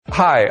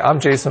Hi, I'm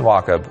Jason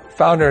Wachob,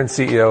 founder and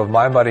CEO of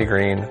Mind Body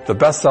Green, the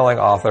best-selling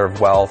author of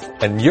Wealth,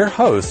 and your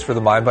host for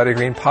the Mind Body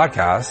Green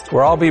podcast,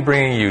 where I'll be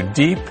bringing you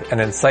deep and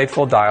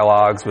insightful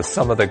dialogues with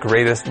some of the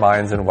greatest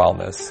minds in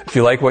wellness. If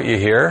you like what you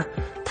hear,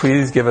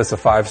 please give us a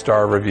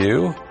 5-star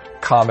review,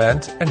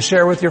 comment, and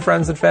share with your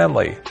friends and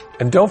family.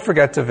 And don't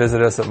forget to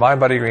visit us at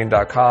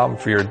mindbodygreen.com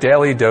for your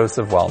daily dose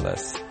of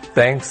wellness.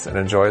 Thanks and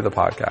enjoy the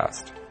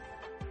podcast.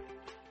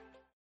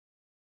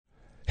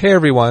 Hey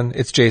everyone,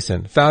 it's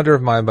Jason, founder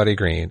of Mind Body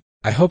Green.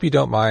 I hope you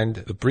don't mind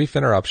the brief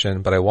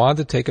interruption, but I wanted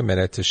to take a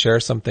minute to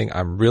share something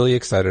I'm really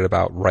excited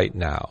about right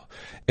now.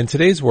 In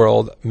today's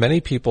world,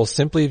 many people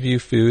simply view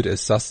food as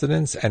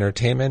sustenance,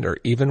 entertainment, or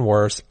even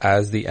worse,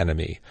 as the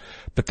enemy.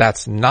 But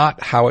that's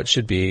not how it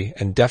should be,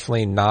 and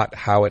definitely not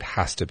how it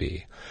has to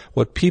be.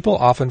 What people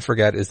often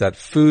forget is that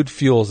food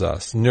fuels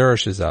us,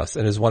 nourishes us,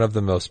 and is one of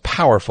the most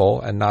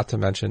powerful, and not to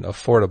mention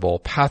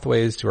affordable,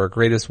 pathways to our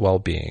greatest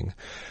well-being.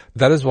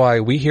 That is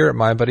why we here at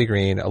Mind Body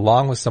Green,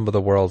 along with some of the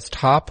world's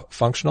top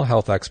functional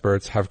health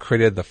experts, have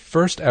created the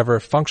first ever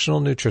functional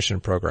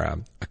nutrition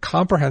program, a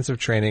comprehensive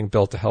training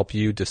built to help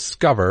you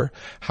discover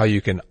how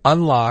you can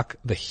unlock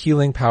the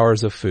healing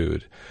powers of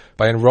food.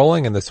 By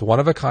enrolling in this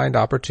one-of-a-kind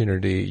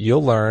opportunity,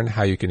 you'll learn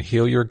how you can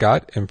heal your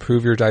gut,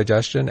 improve your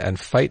digestion, and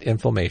fight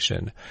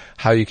inflammation,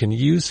 how you can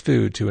use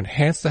food to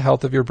enhance the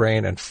health of your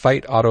brain and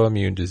fight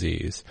autoimmune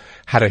disease,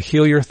 how to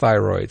heal your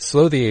thyroid,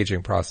 slow the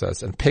aging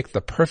process, and pick the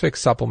perfect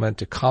supplement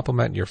to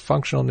complement your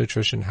functional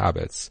nutrition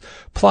habits,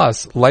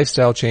 plus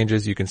lifestyle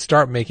changes you can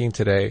start making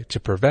today to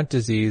prevent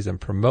disease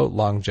and promote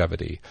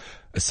longevity.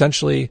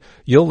 Essentially,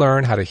 you'll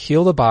learn how to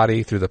heal the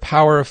body through the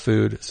power of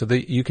food so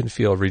that you can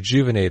feel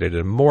rejuvenated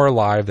and more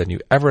alive than you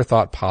ever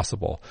thought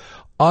possible.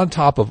 On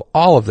top of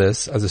all of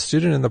this, as a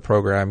student in the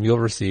program, you'll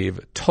receive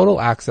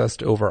total access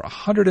to over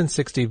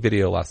 160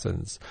 video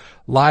lessons,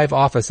 live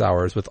office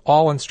hours with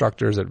all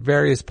instructors at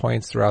various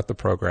points throughout the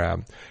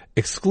program,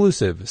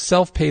 exclusive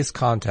self-paced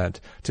content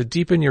to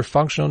deepen your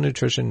functional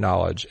nutrition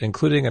knowledge,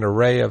 including an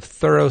array of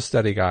thorough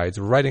study guides,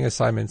 writing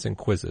assignments, and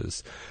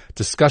quizzes,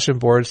 discussion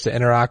boards to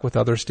interact with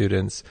other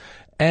students,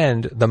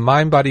 and the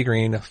Mind Body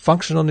Green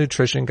Functional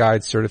Nutrition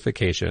Guide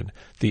certification,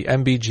 the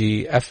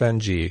MBG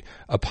FNG,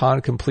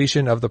 upon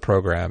completion of the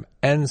program,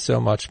 and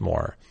so much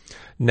more.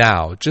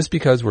 Now, just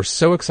because we're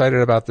so excited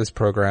about this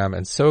program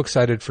and so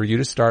excited for you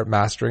to start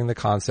mastering the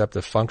concept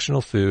of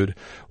functional food,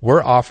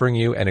 we're offering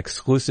you an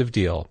exclusive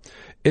deal.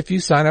 If you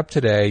sign up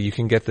today, you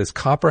can get this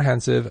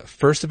comprehensive,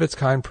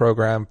 first-of-its-kind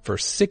program for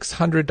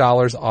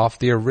 $600 off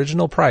the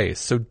original price,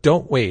 so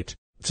don't wait.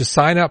 To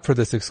sign up for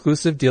this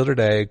exclusive deal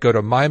today, go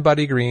to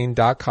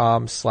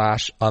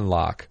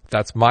mindbodygreen.com/unlock.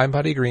 That's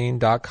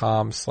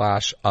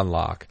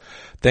mindbodygreen.com/unlock.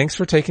 Thanks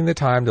for taking the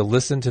time to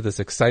listen to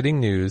this exciting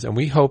news, and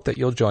we hope that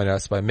you'll join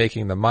us by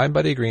making the Mind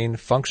Body Green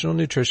Functional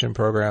Nutrition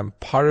Program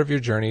part of your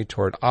journey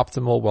toward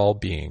optimal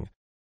well-being.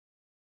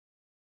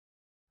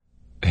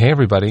 Hey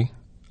everybody,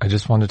 I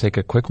just want to take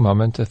a quick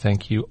moment to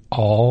thank you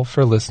all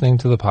for listening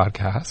to the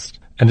podcast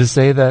and to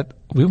say that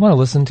we want to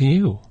listen to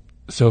you.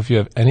 So if you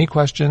have any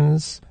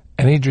questions,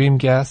 any dream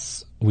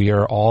guests, we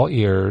are all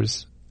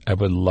ears. I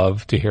would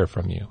love to hear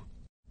from you.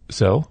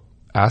 So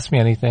ask me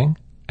anything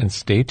and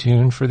stay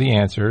tuned for the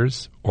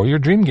answers or your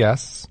dream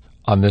guests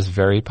on this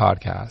very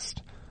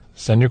podcast.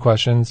 Send your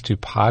questions to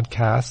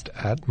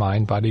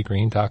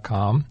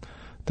podcast@mindbodygreen.com.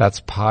 That's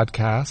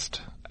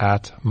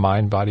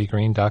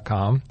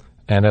podcast@mindbodygreen.com.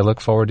 And I look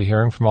forward to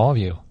hearing from all of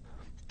you.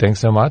 Thanks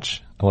so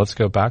much. And let's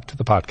go back to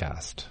the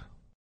podcast.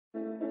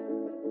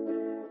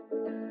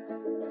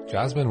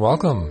 Jasmine,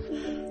 welcome.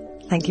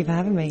 Thank you for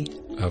having me.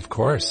 Of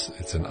course.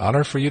 It's an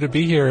honor for you to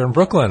be here in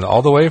Brooklyn,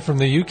 all the way from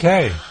the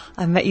UK.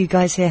 I met you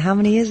guys here how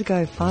many years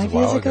ago? 5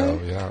 years ago?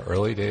 Yeah,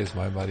 early days,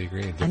 Mind Body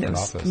Green, different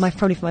office. And it was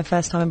probably my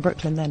first time in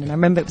Brooklyn then. And I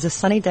remember it was a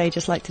sunny day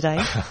just like today.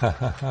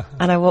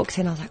 And I walked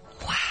in, I was like,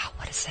 wow,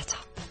 what a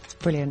setup. It's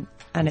brilliant.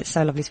 And it's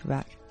so lovely to be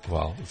back.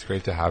 Well, it's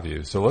great to have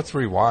you. So let's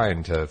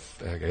rewind to,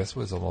 I guess it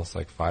was almost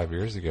like 5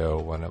 years ago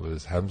when it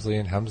was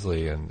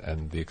Hemsley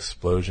and the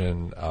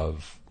explosion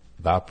of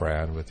that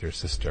brand with your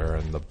sister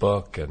and the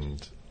book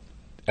and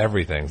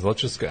everything. So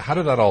let's just get, how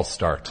did that all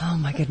start? Oh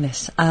my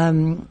goodness.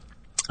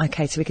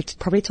 Okay, so we could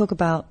probably talk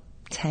about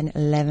 10,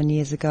 11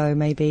 years ago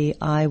maybe.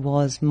 I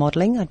was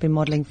modeling. I'd been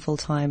modeling full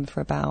time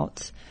for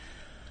about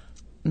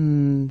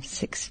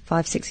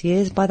 6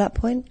 years by that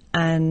point.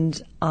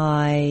 And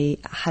I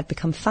had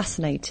become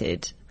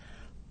fascinated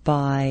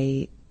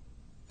by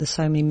the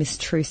so many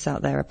mistruths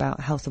out there about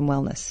health and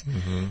wellness.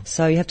 Mm-hmm.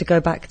 So you have to go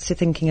back to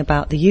thinking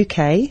about the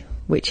UK,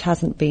 which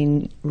hasn't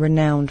been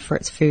renowned for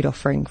its food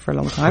offering for a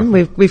long time.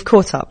 We've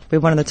caught up. We're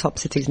one of the top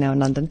cities now in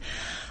London.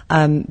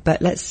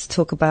 But let's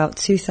talk about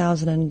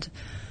 2000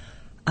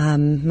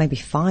 and maybe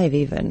 5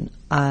 even.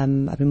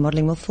 I've been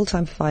modeling full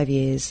time for 5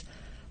 years.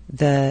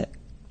 The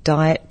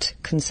diet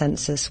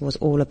consensus was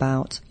all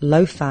about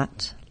low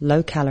fat,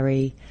 low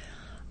calorie,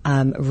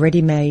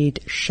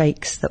 ready-made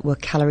shakes that were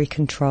calorie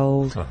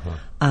controlled.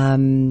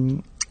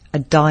 A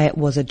diet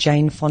was a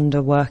Jane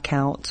Fonda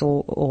workout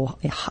or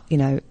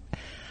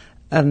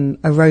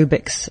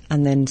aerobics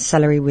and then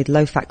celery with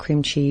low-fat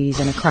cream cheese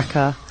and a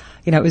cracker.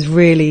 You know, it was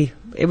really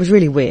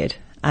weird.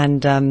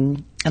 And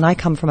I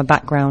come from a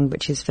background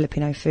which is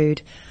Filipino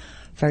food,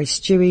 very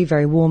stewy,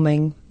 very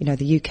warming. You know,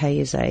 the UK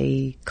is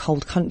a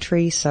cold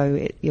country, so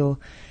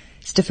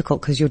it's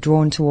difficult because you're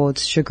drawn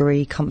towards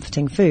sugary,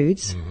 comforting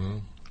foods,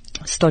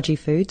 stodgy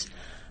foods,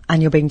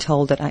 and you're being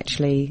told that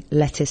actually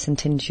lettuce and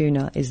tin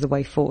tuna is the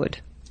way forward,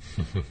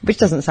 which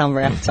doesn't sound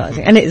very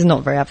appetizing, and it is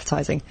not very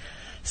appetizing.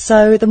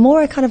 So the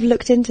more I kind of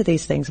looked into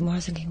these things, the more I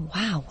was thinking,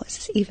 wow, what is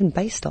this even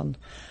based on?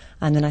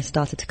 And then I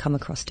started to come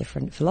across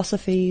different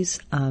philosophies,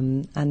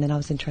 and then I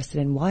was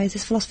interested in why is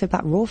this philosophy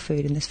about raw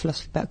food and this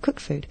philosophy about cooked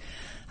food,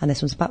 and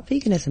this one's about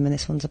veganism and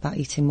this one's about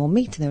eating more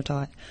meat in their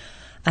diet,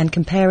 and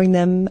comparing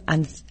them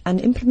and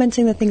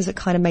implementing the things that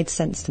kind of made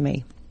sense to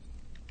me.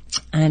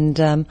 And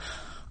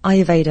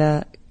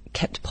Ayurveda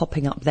kept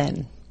popping up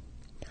then,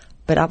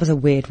 but that was a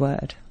weird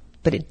word.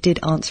 But it did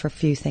answer a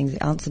few things.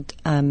 It answered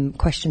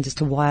questions as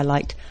to why I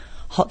liked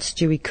hot,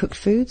 stewy, cooked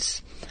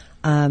foods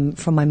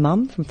from my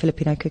mum, from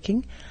Filipino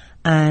cooking,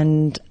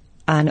 and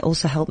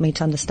also helped me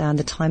to understand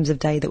the times of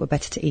day that were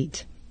better to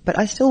eat. But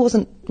I still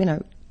wasn't,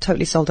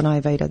 totally sold on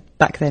Ayurveda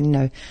back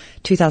then.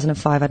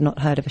 2005, I'd not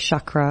heard of a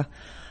chakra.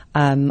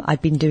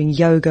 I'd been doing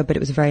yoga, but it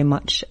was very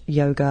much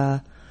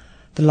yoga,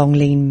 the long,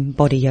 lean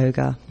body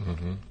yoga,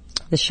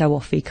 the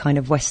show-offy kind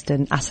of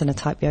Western asana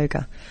type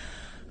yoga.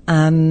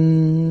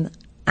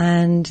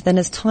 And then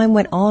as time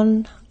went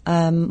on,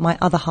 my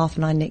other half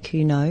and I, Nick, who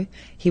you know,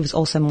 he was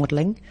also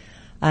modelling.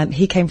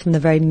 He came from the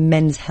very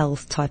men's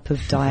health type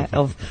of diet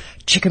of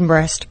chicken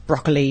breast,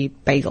 broccoli,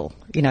 bagel,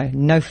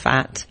 no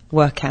fat,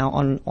 workout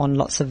on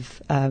lots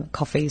of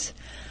coffees.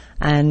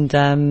 And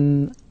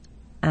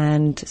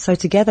so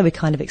together we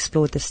kind of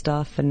explored this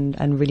stuff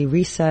and really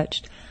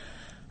researched,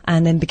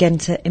 and then began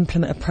to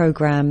implement a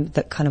program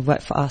that kind of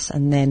worked for us.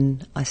 And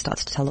then I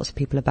started to tell lots of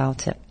people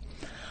about it.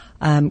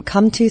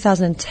 Come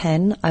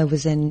 2010, I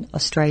was in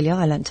Australia.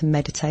 I learned to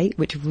meditate,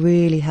 which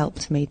really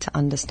helped me to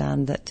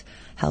understand that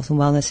health and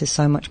wellness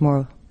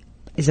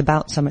is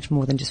about so much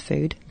more than just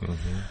food.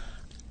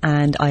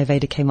 And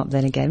Ayurveda came up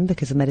then again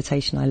because the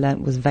meditation I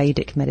learned was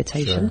Vedic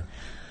meditation. Sure.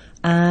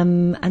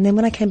 And then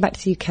when I came back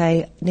to the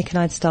UK, Nick and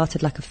I had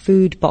started like a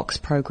food box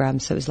program.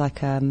 So it was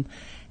like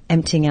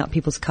emptying out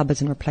people's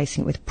cupboards and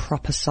replacing it with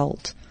proper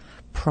salt,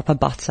 proper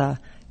butter,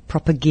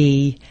 proper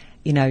ghee.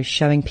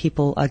 Showing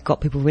people, I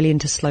got people really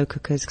into slow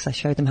cookers because I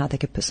showed them how they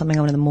could put something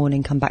on in the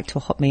morning, come back to a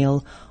hot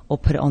meal, or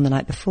put it on the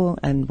night before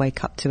and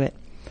wake up to it.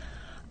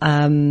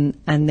 And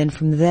then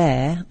from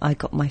there, I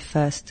got my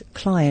first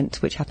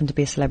client, which happened to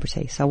be a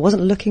celebrity. So I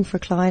wasn't looking for a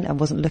client. I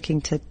wasn't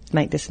looking to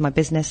make this my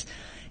business.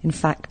 In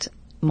fact,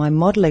 my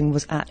modelling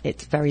was at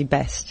its very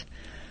best,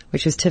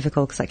 which was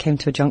typical because I came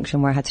to a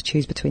junction where I had to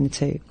choose between the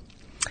two.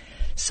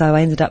 So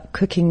I ended up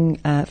cooking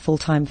full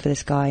time for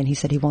this guy, and he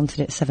said he wanted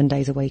it 7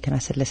 days a week, and I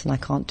said, listen, I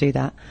can't do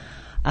that.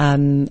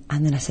 And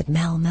then I said,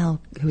 Mel,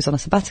 who was on a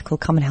sabbatical,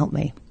 come and help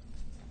me.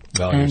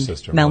 Mel, your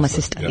sister. Mel, my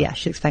sister. Yeah,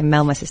 she explained.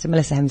 Mel, my sister,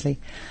 Melissa Hemsley.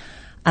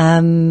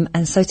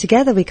 And so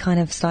together we kind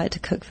of started to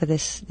cook for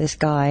this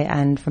guy,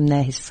 and from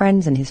there his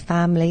friends and his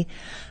family,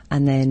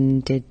 and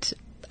then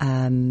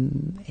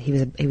he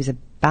was a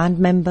band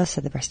member,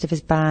 so the rest of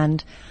his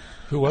band.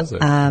 Who was it?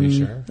 Can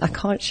you share? I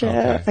can't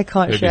share. Okay. I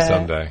can't maybe share. Maybe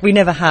someday. We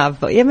never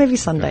have, but yeah, maybe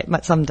someday. Okay.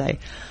 Someday.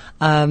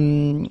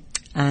 And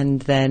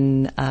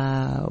then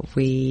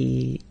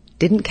we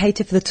didn't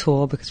cater for the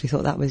tour because we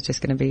thought that was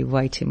just going to be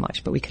way too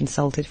much, but we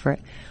consulted for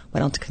it,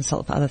 went on to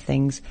consult for other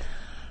things.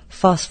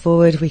 Fast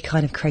forward, we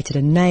kind of created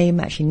a name.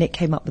 Actually, Nick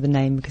came up with a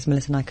name because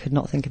Melissa and I could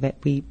not think of it.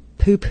 We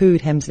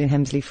poo-pooed Hemsley and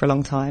Hemsley for a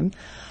long time,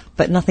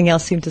 but nothing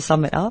else seemed to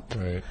sum it up.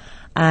 Right.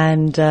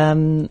 And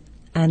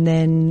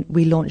then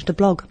we launched a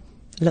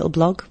little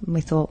blog, and we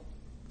thought,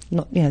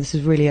 this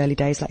is really early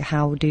days, like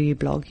how do you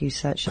blog? You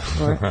search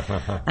for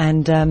it.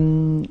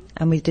 And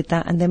we did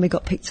that, and then we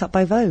got picked up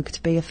by Vogue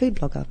to be a food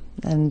blogger.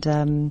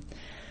 And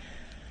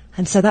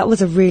so that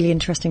was a really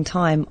interesting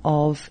time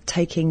of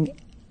taking,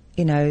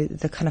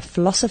 the kind of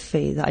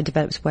philosophy that I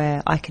developed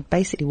where I could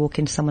basically walk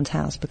into someone's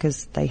house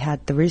because they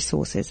had the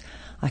resources.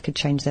 I could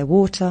change their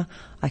water.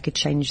 I could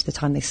change the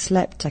time they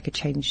slept. I could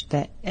change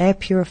their air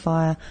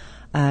purifier.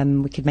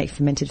 We could make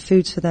fermented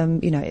foods for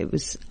them. It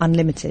was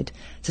unlimited.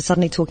 So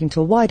suddenly talking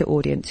to a wider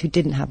audience who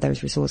didn't have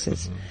those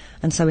resources.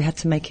 And so we had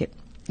to make it,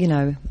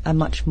 a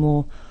much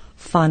more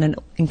fun and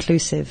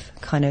inclusive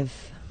kind of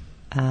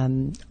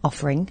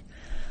offering.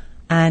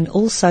 And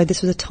also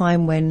this was a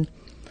time when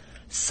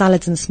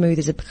salads and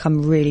smoothies had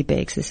become really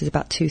big. So this is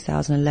about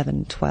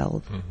 2011,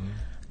 12.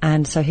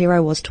 And so here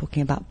I was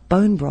talking about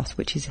bone broth,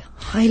 which is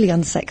highly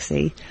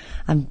unsexy,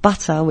 and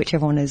butter, which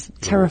everyone is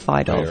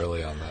terrified of.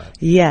 Early on that.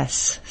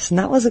 Yes. So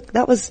that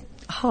was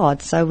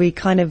hard. So we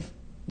kind of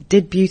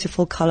did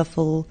beautiful,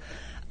 colourful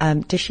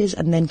dishes,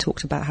 and then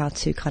talked about how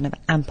to kind of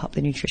amp up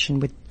the nutrition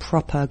with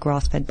proper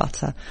grass-fed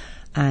butter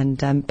and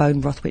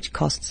bone broth, which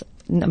costs.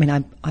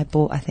 I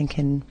bought.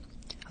 I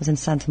was in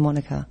Santa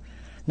Monica.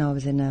 No, I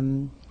was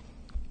in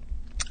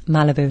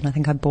Malibu, and I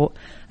think I bought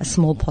a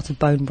small pot of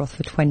bone broth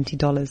for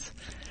 $20.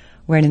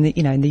 Where in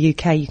the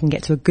UK, you can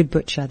get to a good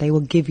butcher. They will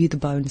give you the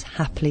bones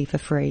happily for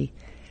free.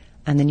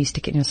 And then you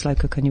stick it in your slow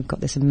cooker and you've got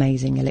this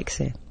amazing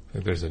elixir. I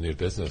think there's a new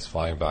business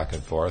flying back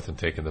and forth and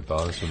taking the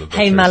bones from the butchers.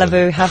 Hey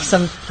Malibu, have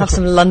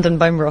some London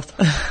bone broth.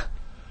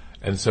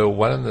 And so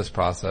when in this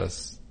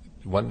process,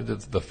 when did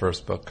the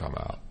first book come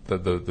out?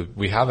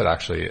 We have it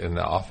actually in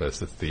the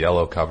office. It's the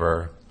yellow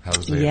cover,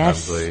 Hemsley.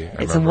 Yes, Hemsley.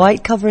 it's a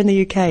white cover in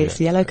the UK. It's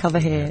the yellow cover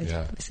here.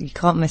 Yeah. You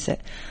can't miss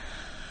it.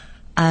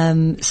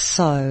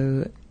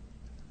 So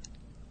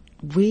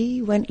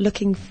we went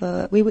looking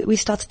for, we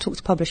started to talk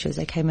to publishers.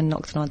 They came and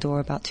knocked on our door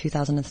about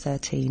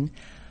 2013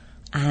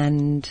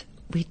 and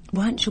we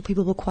weren't sure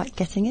people were quite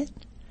getting it.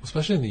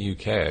 Especially in the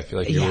UK, I feel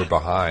like you were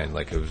behind.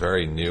 Like it was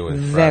very new and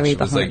fresh. Very it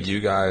was behind. like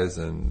you guys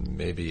and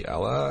maybe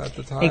Ella at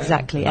the time.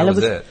 Exactly. Ella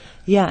was it.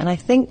 Yeah, and I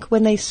think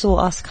when they saw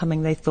us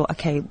coming, they thought,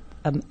 okay,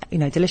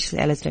 Deliciously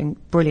Ella's doing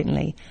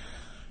brilliantly.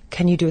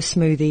 Can you do a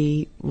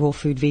smoothie, raw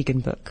food,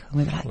 vegan book? And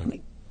we were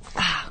like,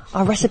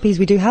 our recipes,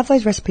 we do have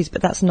those recipes,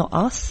 but that's not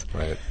us.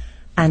 Right.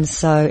 And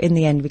so in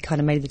the end, we kind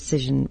of made the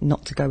decision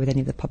not to go with any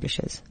of the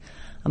publishers.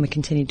 And we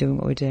continued doing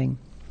what we're doing.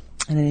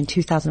 And then in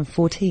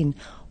 2014,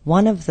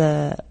 one of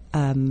the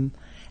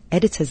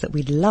editors that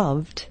we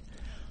loved,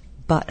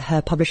 but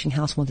her publishing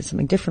house wanted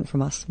something different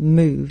from us,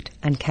 moved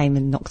and came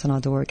and knocked on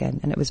our door again.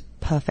 And it was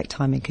perfect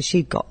timing because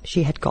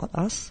she had got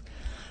us.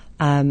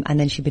 And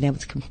then she'd been able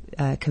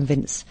to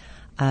convince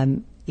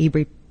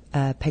Ebury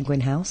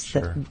Penguin House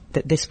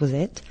that this was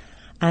it.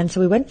 And so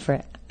we went for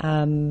it.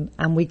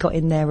 And we got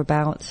in there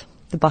about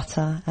the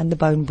butter and the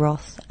bone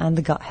broth and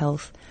the gut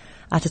health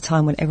at a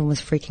time when everyone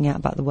was freaking out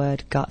about the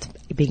word gut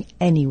being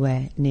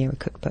anywhere near a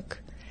cookbook.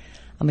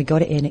 And we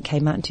got it in. It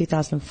came out in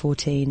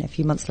 2014. A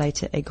few months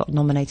later, it got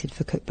nominated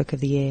for Cookbook of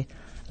the Year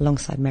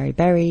alongside Mary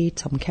Berry,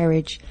 Tom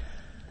Kerridge.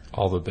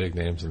 All the big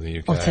names in the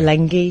UK.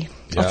 Ottolenghi.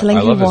 Yeah,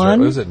 Ottolenghi won.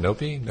 Was it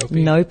Nopi?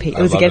 Nopi.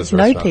 It was against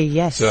Nopi,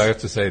 yes. So I have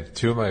to say,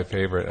 two of my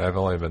favorite, I've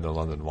only been to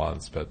London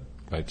once, but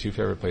my two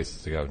favorite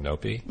places to go,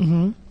 Nopi.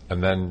 Mm-hmm.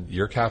 And then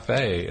your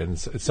cafe, and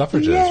it's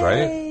Suffrages, Yay!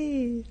 Right?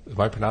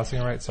 Am I pronouncing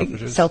it right?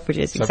 Suffrages?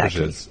 Selfridges,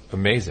 exactly. Suffrages.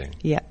 Amazing.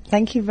 Yeah.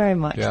 Thank you very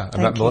much. Yeah. I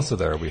met Melissa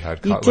there. We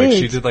had,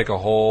 she did like a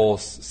whole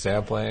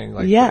sampling.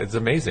 It's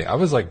amazing. I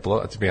was like,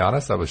 to be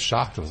honest, I was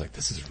shocked. I was like,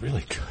 this is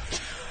really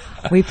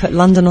good. We put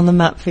London on the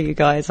map for you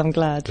guys. I'm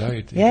glad. Yeah,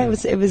 you did. Yeah,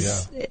 it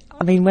was,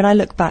 I mean, when I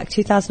look back,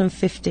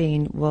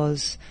 2015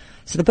 was,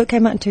 so the book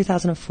came out in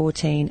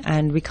 2014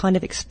 and we kind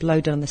of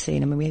exploded on the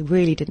scene. I mean, we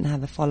really didn't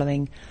have a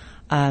following,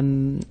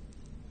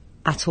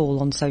 at all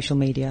on social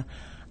media,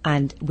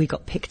 and we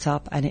got picked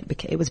up and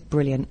it was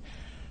brilliant.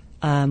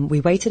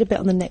 We waited a bit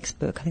on the next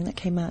book. I think that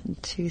came out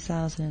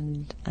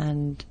in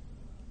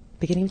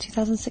beginning of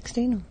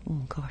 2016. Oh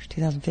gosh,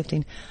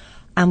 2015.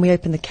 And we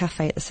opened the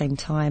cafe at the same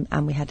time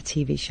and we had a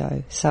TV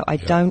show. So I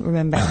don't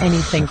remember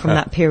anything from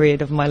that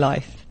period of my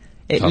life.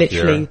 It Tough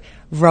literally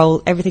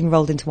everything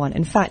rolled into one.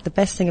 In fact, the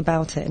best thing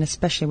about it, and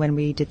especially when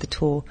we did the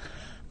tour,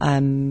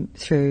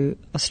 through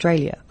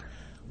Australia,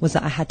 was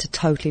that I had to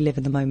totally live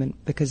in the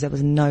moment because there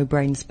was no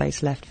brain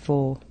space left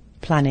for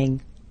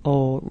planning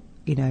or,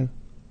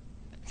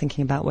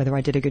 thinking about whether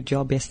I did a good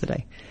job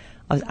yesterday.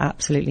 I was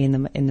absolutely in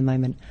the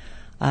moment.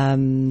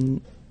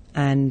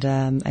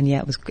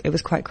 It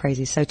was quite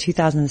crazy. So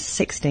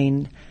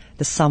 2016,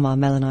 the summer,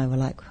 Mel and I were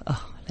like,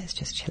 let's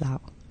just chill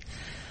out.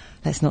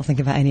 Let's not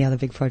think about any other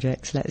big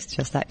projects. Let's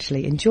just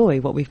actually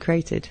enjoy what we've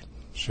created.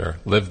 Sure.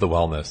 Live the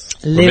wellness.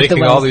 We're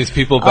making all these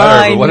people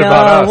better,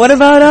 but what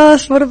about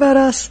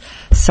us?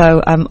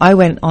 So, I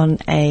went on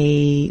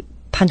a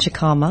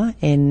panchakarma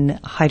in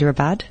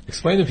Hyderabad.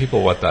 Explain to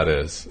people what that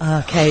is.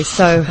 Okay,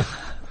 so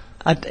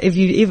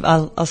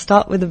I'll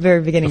start with the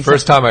very beginning. The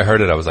first time I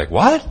heard it, I was like,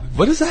 what?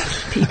 What is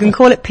that? You can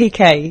call it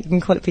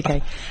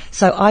PK.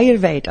 So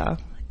Ayurveda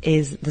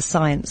is the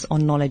science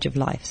on knowledge of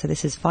life. So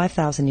this is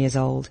 5,000 years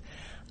old.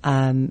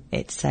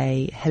 It's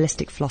a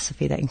holistic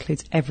philosophy that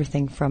includes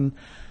everything from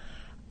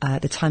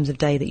the times of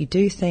day that you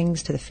do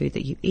things, to the food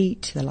that you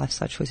eat, to the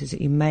lifestyle choices that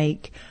you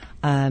make,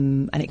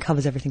 and it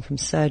covers everything from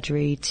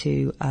surgery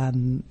to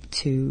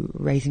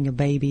raising your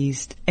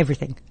babies,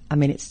 everything. I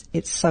mean,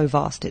 it's so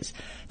vast.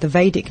 The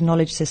Vedic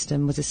knowledge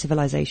system was a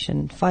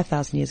civilization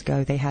 5,000 years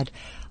ago. They had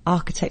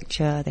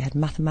architecture, they had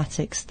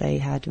mathematics, they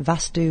had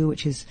Vastu,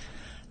 which is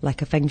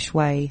like a feng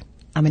shui.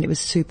 I mean, it was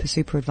super,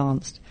 super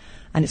advanced,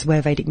 and it's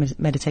where Vedic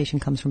meditation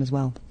comes from as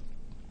well.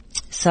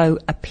 So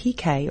a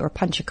PK or a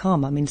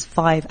panchakarma means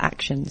 5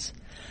 actions,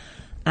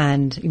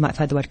 and you might have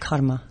heard the word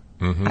karma,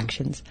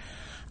 actions.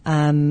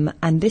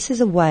 And this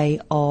is a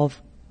way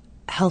of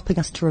helping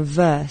us to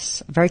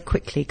reverse very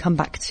quickly, come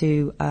back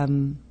to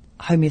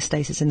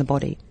homeostasis in the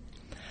body.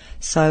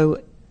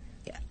 So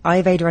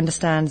Ayurveda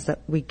understands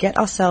that we get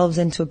ourselves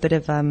into a bit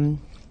of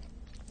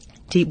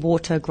deep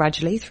water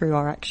gradually through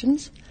our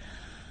actions,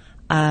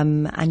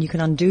 and you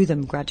can undo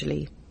them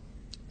gradually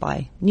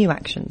by new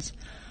actions.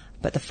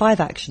 But the 5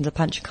 actions of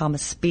panchakarma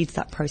speeds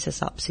that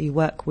process up. So you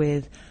work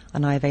with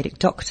an Ayurvedic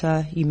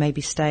doctor, you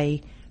maybe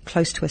stay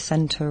close to a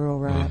centre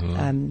or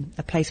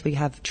a place where you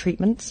have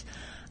treatments,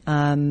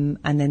 and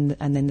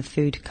then the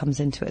food comes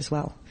into it as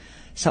well.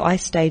 So I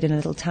stayed in a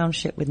little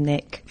township with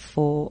Nick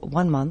for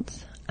 1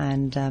 month,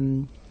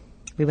 and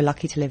we were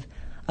lucky to live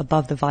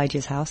above the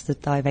Vaidya's house, the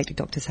Ayurvedic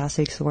doctor's house.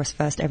 So he saw us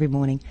first every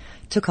morning,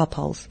 took our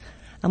pulse,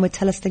 and would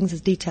tell us things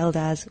as detailed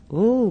as,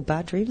 "Ooh,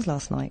 bad dreams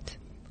last night,"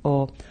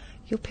 or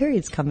 "Your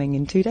period's coming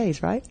in 2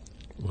 days, right?"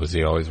 Was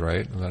he always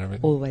right about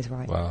everything? Always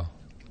right. Wow.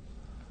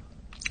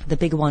 The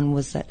big one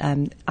was that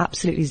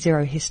absolutely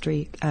zero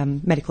history,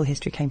 medical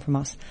history came from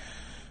us.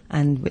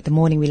 And with the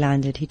morning we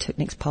landed, he took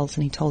Nick's pulse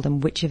and he told him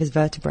which of his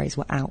vertebrae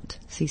were out.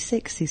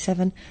 C6,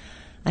 C7.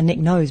 And Nick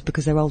knows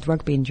because they're old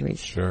rugby injuries.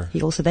 Sure.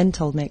 He also then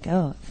told Nick,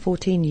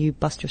 14, you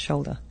bust your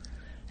shoulder.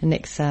 And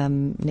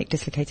Nick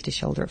dislocated his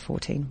shoulder at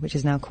 14, which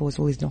has now caused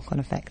all these knock-on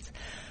effects.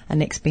 And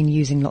Nick's been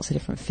using lots of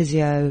different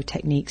physio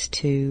techniques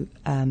to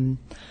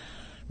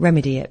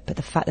remedy it. But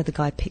the fact that the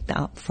guy picked that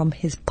up from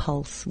his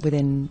pulse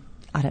within,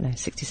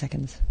 60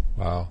 seconds.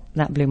 Wow.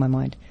 That blew my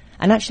mind.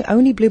 And actually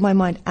only blew my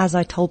mind as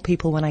I told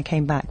people when I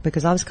came back,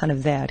 because I was kind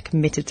of there, I'd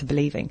committed to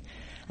believing.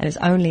 And it's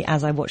only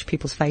as I watched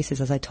people's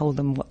faces as I told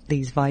them what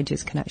these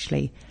Vaidya's can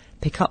actually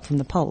pick up from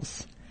the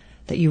pulse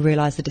that you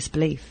realise the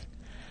disbelief.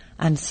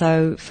 And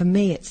so for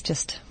me, it's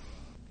just,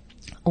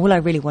 all I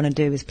really want to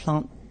do is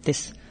plant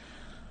this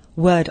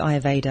word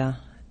Ayurveda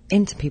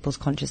into people's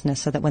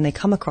consciousness so that when they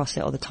come across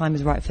it or the time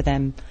is right for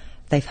them,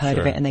 they've heard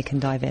of it and they can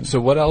dive in. So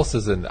what else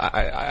is in,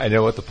 I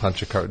know what the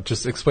Panchakarma,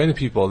 just explain to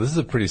people, this is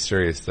a pretty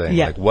serious thing.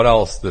 Yeah. Like what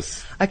else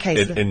this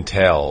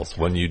entails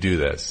when you do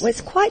this? Well,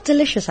 it's quite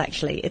delicious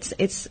actually.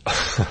 It's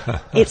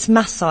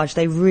massage.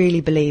 They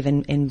really believe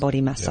in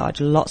body massage,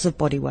 lots of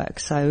body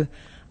work. So,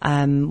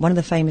 one of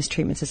the famous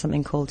treatments is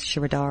something called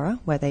Shirodhara,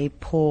 where they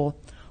pour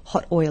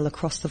hot oil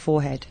across the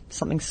forehead.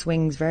 Something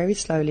swings very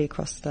slowly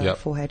across the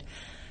forehead.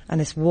 And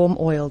this warm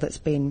oil that's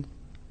been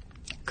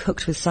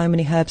cooked with so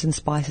many herbs and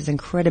spices,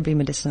 incredibly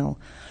medicinal,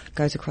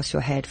 goes across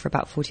your head for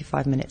about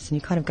 45 minutes. And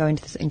you kind of go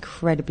into this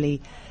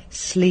incredibly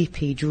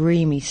sleepy,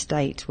 dreamy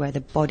state where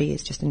the body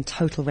is just in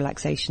total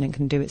relaxation and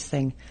can do its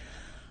thing.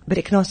 But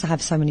it can also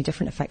have so many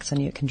different effects on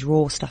you. It can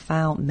draw stuff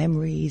out,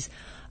 memories.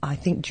 I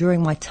think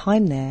during my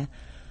time there,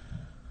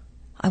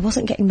 I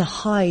wasn't getting the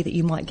high that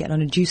you might get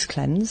on a juice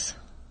cleanse,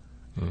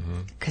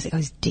 because it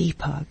goes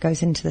deeper, it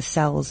goes into the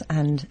cells,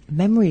 and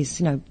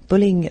memories,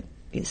 bullying.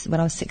 When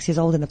I was 6 years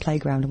old in the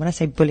playground, and when I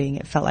say bullying,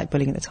 it felt like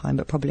bullying at the time,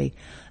 but probably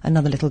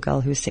another little girl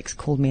who was 6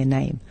 called me a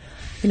name.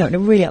 And it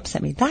really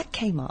upset me. That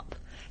came up.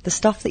 The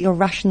stuff that your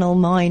rational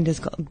mind has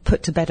got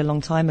put to bed a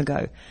long time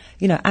ago,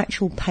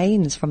 actual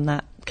pains from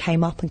that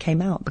came up and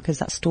came out because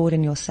that's stored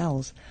in your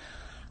cells.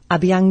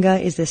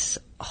 Abhyanga is this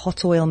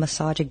hot oil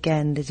massage.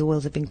 Again, these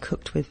oils have been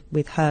cooked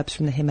with herbs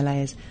from the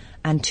Himalayas,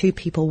 and 2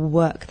 people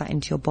work that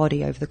into your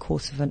body over the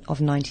course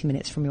of 90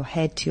 minutes from your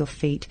head to your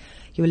feet.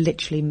 You are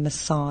literally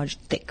massaged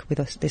thick with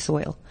this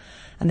oil.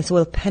 And this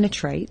oil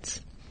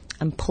penetrates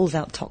and pulls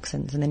out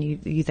toxins, and then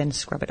you then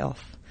scrub it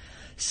off.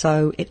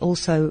 So it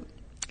also,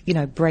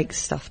 breaks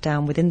stuff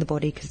down within the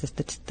body because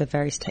there's the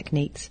various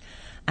techniques.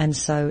 And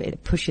so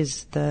it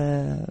pushes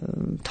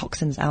the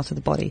toxins out of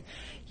the body.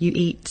 You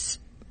eat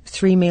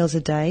 3 meals a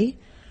day,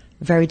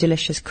 very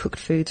delicious cooked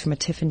foods from a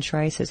tiffin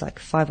tray. So it's like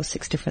 5 or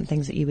 6 different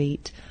things that you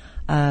eat.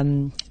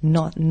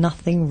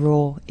 Nothing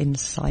raw in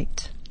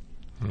sight.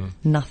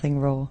 Nothing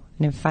raw.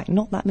 And in fact,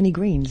 not that many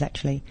greens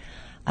actually.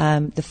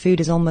 The food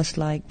is almost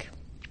like,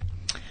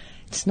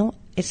 it's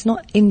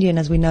not Indian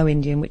as we know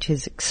Indian, which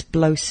is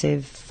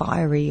explosive,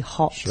 fiery,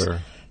 hot,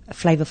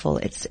 flavorful.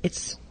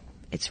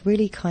 It's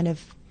really kind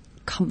of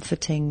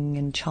comforting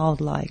and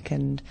childlike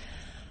and,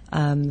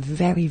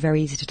 very,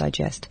 very easy to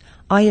digest.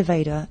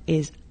 Ayurveda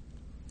is,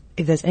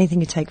 if there's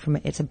anything you take from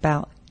it, it's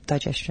about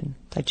digestion.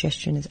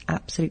 Digestion is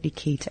absolutely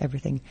key to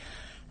everything.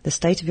 The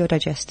state of your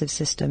digestive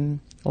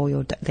system,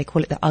 or they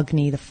call it the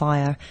Agni, the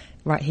fire,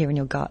 right here in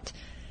your gut.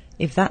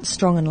 If that's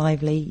strong and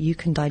lively, you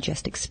can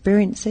digest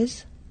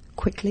experiences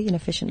quickly and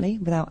efficiently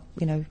without,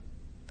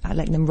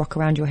 letting them rock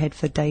around your head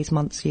for days,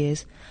 months,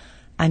 years.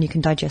 And you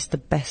can digest the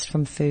best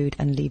from food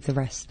and leave the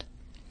rest.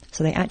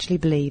 So they actually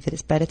believe that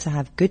it's better to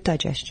have good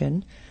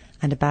digestion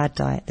and a bad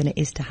diet than it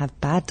is to have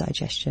bad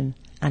digestion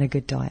and a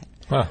good diet.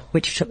 Huh.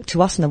 Which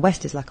to us in the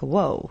West is like a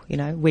whoa,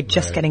 we're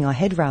just getting our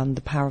head around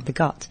the power of the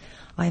gut.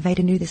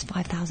 Ayurveda knew this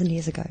 5,000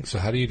 years ago. So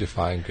how do you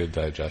define good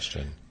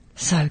digestion?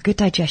 So good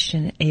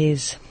digestion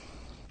is,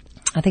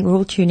 I think we're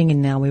all tuning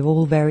in now. We're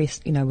all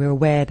we're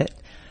aware that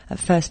at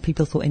first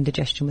people thought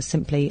indigestion was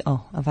simply,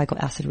 have I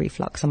got acid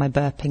reflux? Am I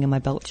burping? Am I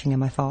belching?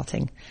 Am I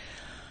farting?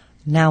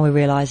 Now we're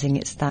realizing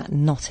it's that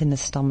knot in the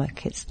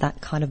stomach. It's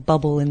that kind of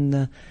bubble in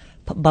the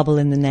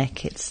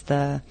neck. It's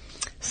the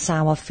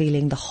sour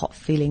feeling, the hot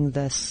feeling,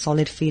 the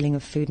solid feeling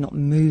of food not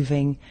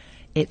moving.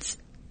 It's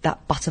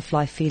that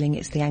butterfly feeling.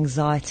 It's the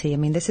anxiety. I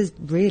mean, this is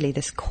really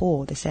this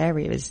core, this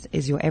area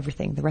is your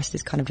everything. The rest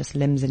is kind of just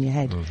limbs in your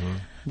head.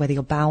 Whether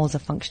your bowels are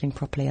functioning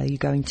properly, are you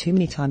going too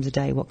many times a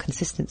day? What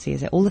consistency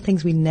is it? All the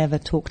things we never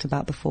talked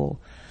about before.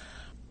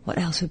 What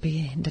else would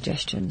be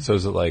indigestion? So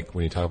is it like,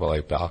 when you talk about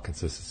like bowel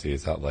consistency,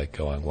 is that like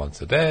going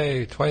once a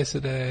day, twice a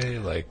day,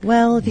 like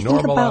well, if you normalize?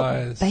 Think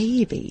about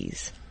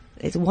babies,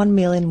 it's 1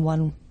 meal in,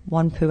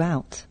 one poo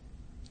out.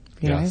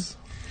 You know?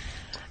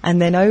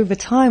 And then over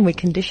time, we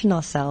condition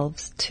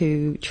ourselves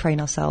to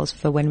train ourselves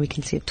for when we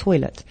can see a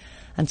toilet.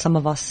 And some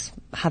of us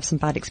have some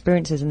bad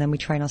experiences, and then we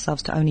train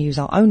ourselves to only use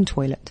our own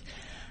toilet.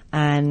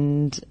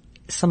 And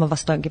some of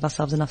us don't give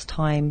ourselves enough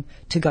time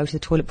to go to the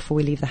toilet before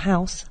we leave the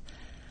house.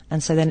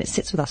 And so then it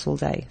sits with us all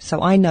day.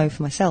 So I know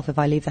for myself, if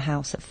I leave the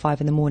house at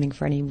 5 a.m.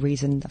 for any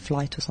reason, a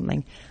flight or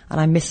something, and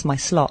I miss my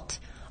slot,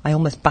 I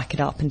almost back it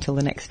up until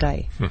the next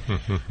day.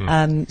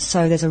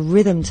 So there's a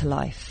rhythm to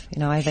life. You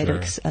know,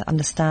 Ayurveda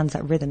understands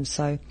that rhythm.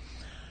 So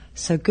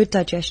good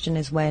digestion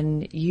is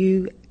when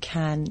you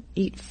can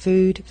eat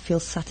food, feel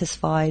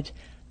satisfied,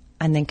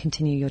 and then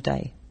continue your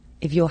day.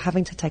 If you're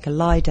having to take a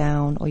lie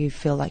down, or you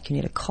feel like you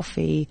need a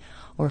coffee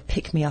or a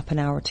pick-me-up an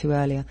hour or two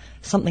earlier,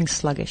 something's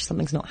sluggish,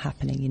 something's not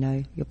happening, you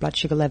know. Your blood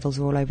sugar levels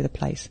are all over the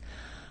place.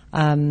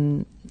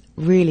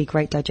 Really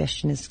great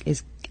digestion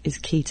is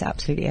key to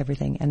absolutely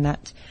everything, and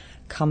that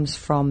comes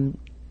from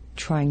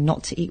trying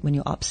not to eat when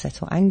you're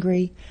upset or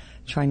angry,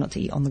 trying not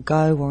to eat on the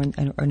go or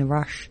in a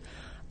rush,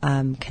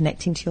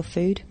 connecting to your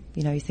food.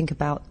 You know, you think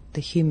about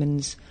the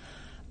human's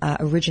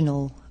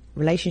original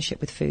relationship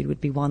with food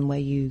would be one where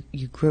you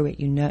grew it,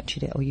 you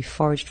nurtured it, or you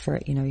foraged for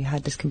it. You know, you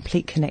had this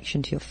complete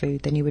connection to your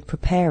food. Then you would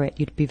prepare it.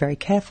 You'd be very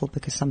careful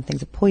because some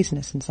things are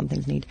poisonous and some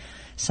things need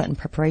certain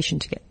preparation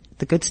to get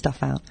the good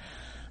stuff out.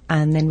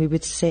 And then we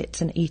would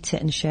sit and eat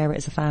it and share it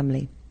as a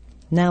family.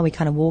 Now we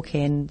kind of walk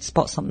in,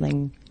 spot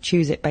something,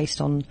 choose it based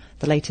on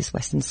the latest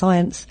Western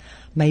science,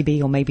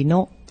 maybe or maybe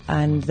not,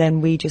 and then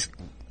we just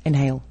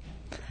inhale.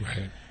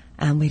 Right.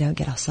 And we don't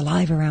get our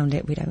saliva around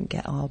it. We don't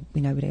get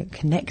we don't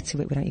connect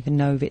to it. We don't even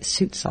know if it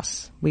suits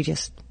us. We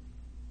just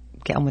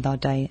get on with our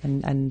day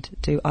and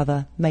do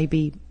other,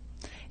 maybe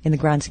in the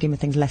grand scheme of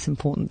things, less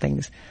important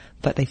things,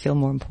 but they feel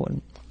more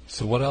important.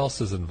 So what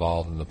else is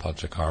involved in the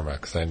Panchakarma?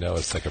 Because I know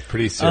it's like a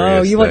pretty serious thing.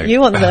 Oh, you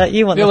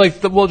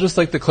want just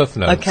like the Cliff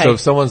Notes. Okay. So if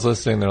someone's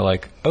listening, they're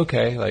like,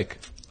 okay, like,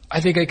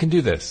 I think I can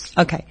do this.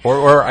 Okay.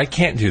 Or I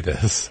can't do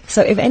this.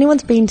 So if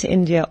anyone's been to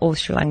India or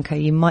Sri Lanka,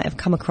 you might have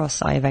come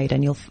across Ayurveda,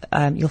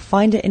 and you'll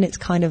find it in its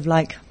kind of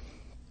like,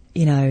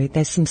 you know,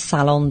 there's some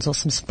salons or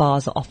some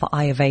spas that offer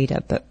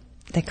Ayurveda, but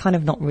they're kind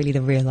of not really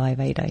the real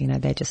Ayurveda. You know,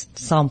 they're just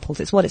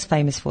samples. It's what it's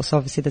famous for. So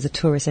obviously there's a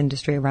tourist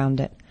industry around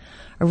it.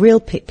 A real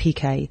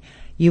PK,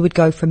 you would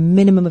go for a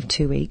minimum of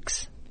 2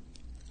 weeks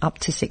up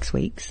to 6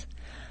 weeks,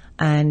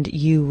 and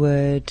you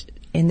would,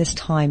 in this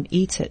time,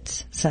 eat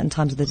at certain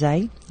times of the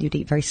day. You'd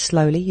eat very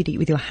slowly. You'd eat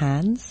with your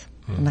hands,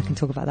 and I can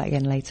talk about that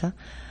again later.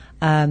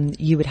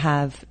 You would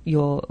have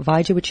your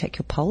Vaidya would check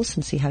your pulse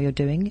and see how you're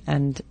doing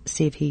and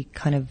see if he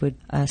kind of would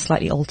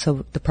slightly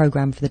alter the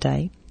program for the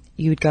day.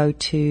 You would go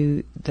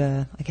to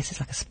I guess it's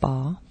like a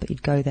spa, but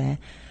you'd go there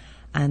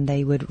and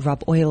they would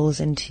rub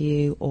oils into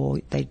you, or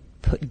they'd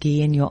put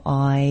ghee in your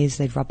eyes.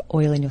 They'd rub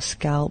oil in your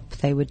scalp.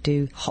 They would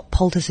do hot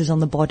poultices on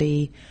the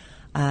body.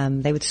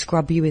 They would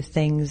scrub you with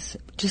things,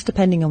 just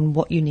depending on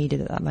what you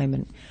needed at that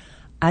moment.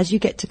 As you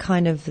get to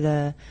kind of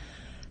the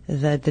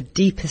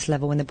deepest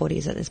level, when the body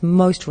is at its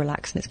most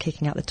relaxed and it's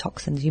kicking out the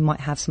toxins, you might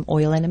have some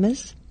oil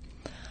enemas.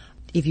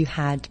 If you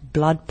had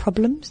blood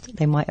problems,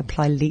 they might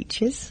apply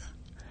leeches.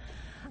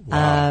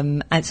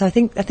 Wow. And so I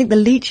think the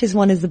leeches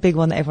one is the big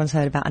one that everyone's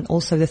heard about, and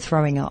also the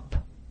throwing up.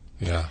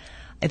 Yeah.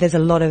 If there's a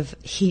lot of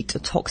heat or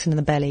toxin in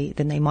the belly,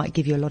 then they might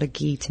give you a lot of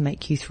ghee to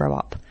make you throw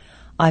up.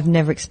 I've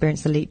never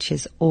experienced the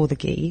leeches or the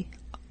ghee.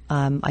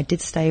 I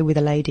did stay with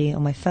a lady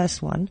on my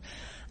first one,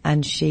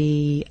 and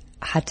she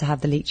had to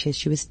have the leeches.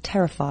 She was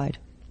terrified.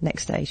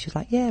 Next day, she was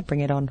like, yeah, bring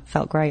it on.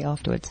 Felt great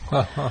afterwards.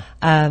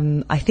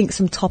 I think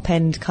some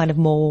top-end, kind of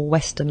more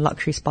Western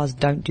luxury spas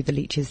don't do the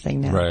leeches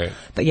thing now. Right.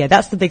 But yeah,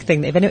 that's the big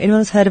thing. If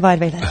anyone's heard of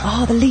Ayurveda,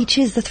 like, the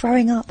leeches, the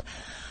throwing up.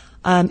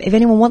 If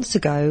anyone wants to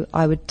go,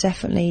 I would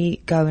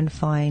definitely go and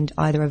find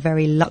either a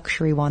very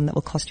luxury one that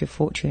will cost you a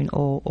fortune,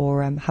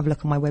 or have a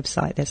look on my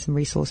website. There's some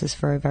resources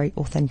for very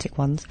authentic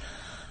ones.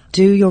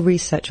 Do your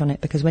research on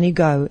it, because when you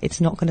go, it's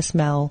not going to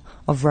smell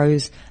of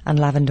rose and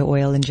lavender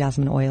oil and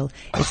jasmine oil.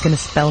 It's going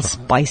to smell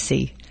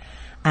spicy,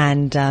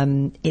 and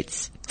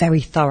it's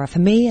very thorough. For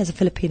me, as a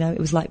Filipino, it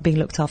was like being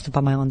looked after by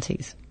my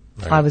aunties.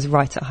 Right. I was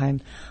right at home.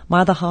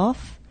 My other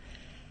half,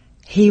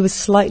 he was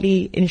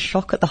slightly in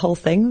shock at the whole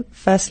thing.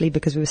 Firstly,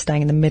 because we were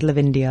staying in the middle of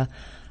India,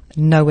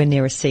 nowhere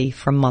near a sea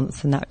for a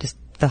month, and that just,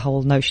 the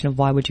whole notion of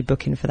why would you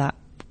book in for that,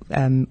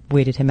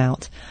 weirded him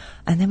out.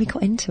 And then we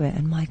got into it,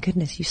 and my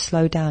goodness, you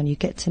slow down, you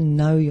get to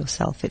know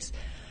yourself. It's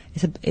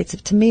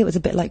to me, it was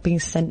a bit like being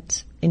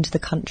sent into the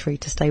country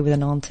to stay with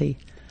an auntie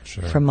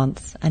for a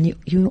month, and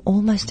you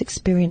almost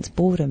experience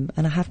boredom.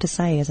 And I have to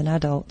say, as an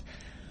adult,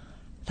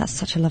 that's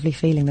such a lovely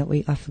feeling that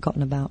I've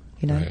forgotten about,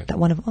 you know, right. That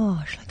one of,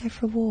 shall I go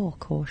for a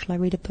walk, or shall I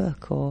read a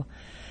book, or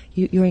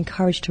you're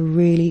encouraged to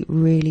really,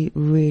 really,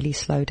 really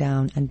slow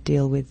down and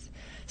deal with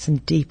some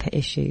deeper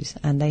issues,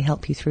 and they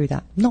help you through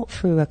that. Not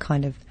through a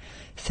kind of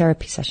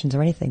therapy sessions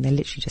or anything. They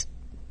literally just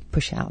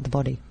push it out of the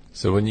body.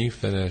 So when you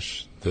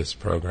finish this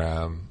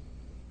program,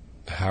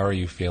 how are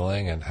you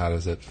feeling, and how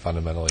does it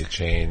fundamentally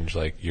change,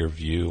 like, your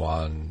view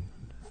on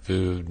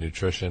food,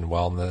 nutrition,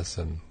 wellness,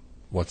 and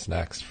what's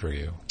next for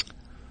you?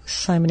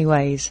 So many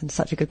ways, and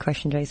such a good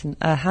question, Jason.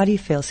 How do you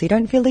feel? So you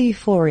don't feel the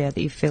euphoria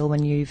that you feel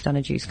when you've done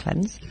a juice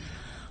cleanse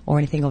or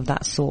anything of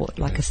that sort,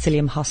 like a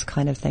psyllium husk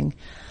kind of thing,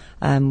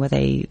 where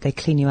they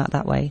clean you out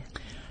that way.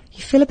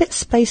 You feel a bit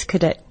space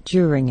cadet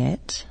during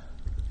it,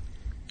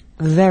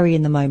 very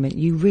in the moment.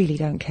 You really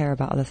don't care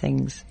about other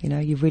things, you know,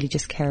 you really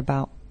just care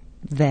about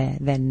there,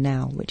 then,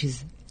 now, which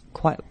is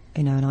quite,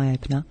 you know, an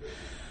eye-opener.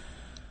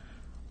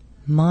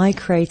 My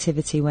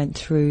creativity went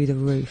through the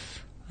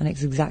roof, and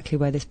it's exactly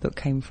where this book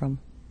came from.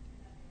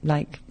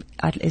 Like,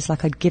 it's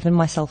like I'd given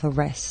myself a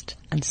rest,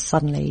 and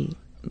suddenly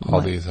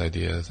all these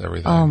ideas,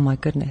 everything. Oh my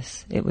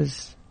goodness, it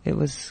was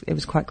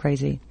quite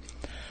crazy.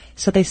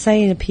 So they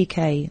say in a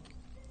PK,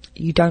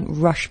 you don't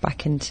rush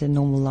back into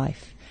normal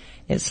life.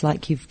 It's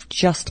like you've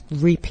just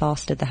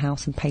replastered the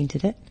house and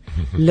painted it.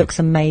 Looks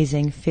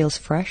amazing, feels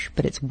fresh,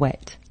 but it's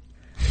wet.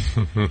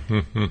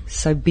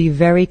 So be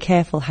very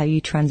careful how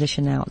you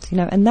transition out, you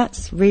know, and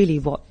that's really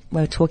what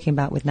we're talking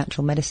about with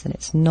natural medicine.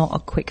 It's not a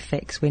quick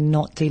fix. We're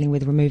not dealing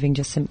with removing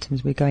just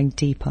symptoms. We're going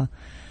deeper.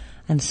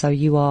 And so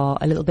you are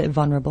a little bit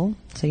vulnerable.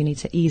 So you need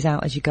to ease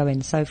out as you go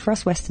in. So for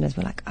us Westerners,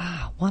 we're like,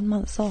 1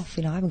 month's off.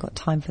 You know, I haven't got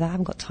time for that. I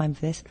haven't got time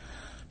for this.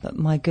 But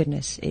my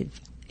goodness,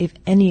 if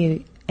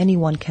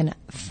anyone can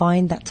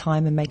find that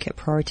time and make it a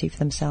priority for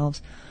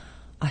themselves,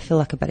 I feel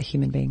like a better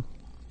human being.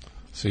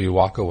 So you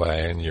walk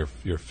away and you're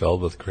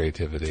filled with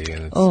creativity,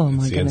 and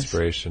it's the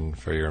inspiration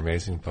for your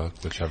amazing book,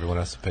 which everyone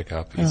has to pick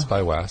up, East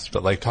by West.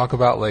 But like, talk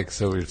about like,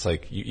 so it's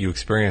like you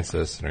experience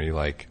this, and are you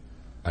like,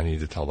 I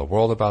need to tell the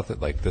world about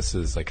it? Like, this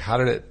is like, how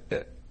did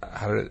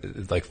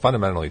it like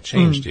fundamentally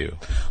changed you?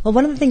 Well,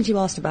 one of the things you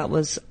asked about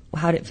was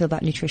how did it feel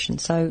about nutrition.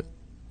 So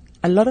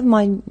a lot of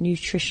my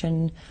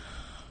nutrition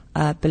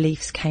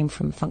beliefs came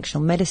from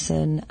functional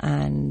medicine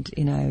and,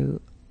 you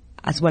know,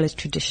 as well as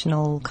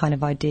traditional kind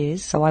of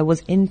ideas. So I was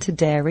into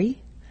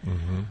dairy,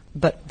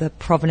 but the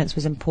provenance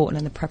was important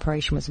and the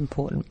preparation was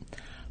important.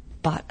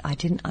 But I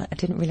didn't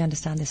really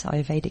understand this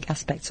Ayurvedic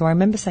aspect. So I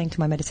remember saying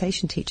to my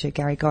meditation teacher,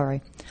 Gary Gore,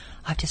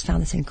 I've just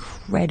found this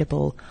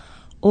incredible,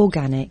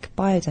 organic,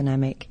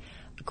 biodynamic,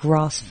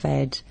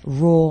 grass-fed,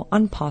 raw,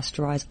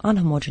 unpasteurized,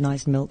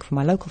 unhomogenized milk from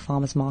my local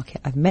farmer's market.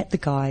 I've met the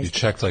guys. You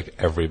checked like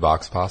every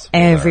box possible.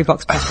 Every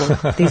box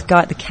possible.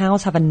 The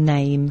cows have a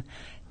name.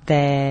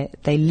 They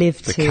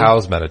live the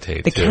cows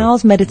meditate. The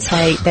cows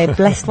meditate. They're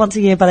blessed once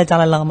a year by the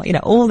Dalai Lama. You know,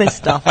 all this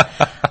stuff.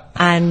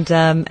 And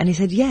he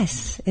said,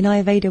 yes, in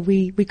Ayurveda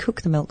we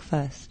cook the milk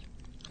first.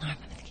 And I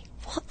remember thinking,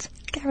 what,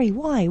 Gary?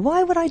 Why?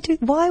 Why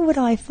would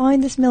I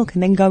find this milk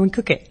and then go and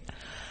cook it?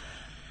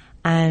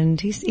 And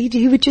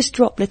he would just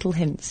drop little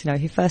hints. You know,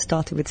 he first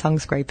started with tongue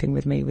scraping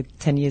with me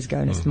 10 years ago,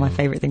 and it's my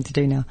favorite thing to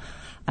do now.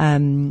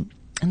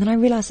 And then I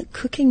realized that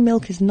cooking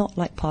milk is not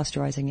like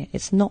pasteurizing it.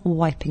 It's not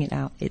wiping it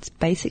out. It's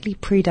basically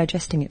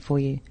pre-digesting it for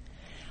you.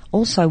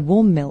 Also,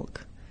 warm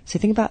milk. So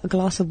think about a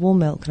glass of warm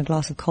milk and a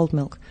glass of cold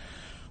milk.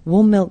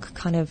 Warm milk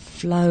kind of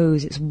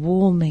flows. It's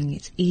warming.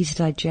 It's easy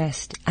to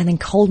digest. And then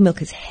cold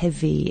milk is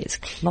heavy. It's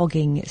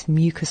clogging. It's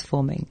mucus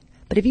forming.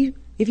 But if you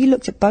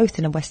looked at both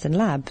in a Western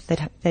lab,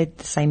 they're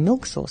the same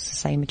milk source, the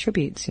same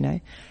attributes, you know,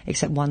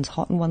 except one's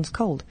hot and one's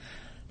cold.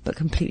 But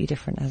completely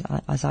different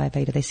as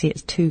Ayurveda. They see it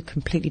as two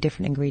completely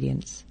different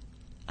ingredients.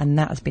 And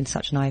that has been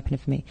such an eye-opener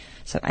for me.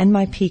 So in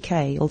my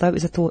PK, although it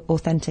was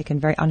authentic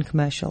and very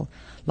uncommercial,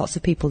 lots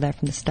of people there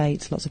from the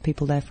States, lots of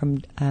people there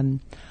from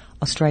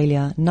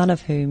Australia, none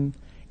of whom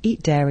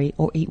eat dairy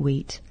or eat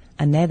wheat.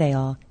 And there they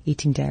are,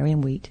 eating dairy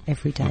and wheat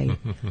every day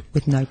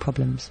with no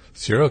problems.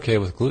 So you're okay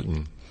with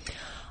gluten?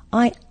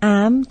 I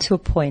am, to a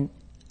point.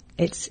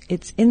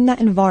 It's in that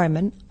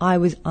environment, I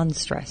was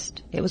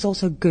unstressed. It was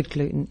also good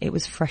gluten. It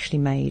was freshly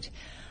made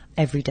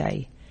every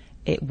day.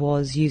 It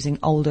was using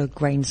older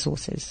grain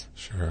sources.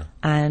 Sure.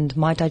 And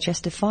my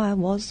digestive fire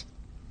was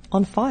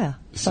on fire.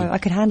 So I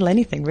could handle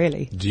anything,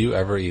 really. Do you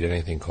ever eat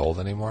anything cold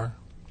anymore?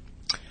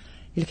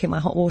 You're looking at my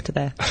hot water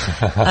there.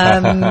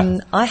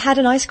 I had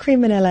an ice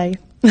cream in LA.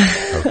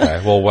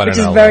 Okay. Well, when which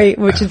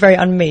is very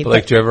un me. But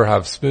like, do you ever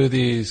have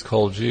smoothies,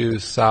 cold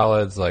juice,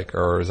 salads, like,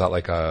 or is that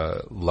like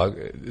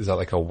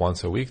a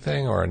once a week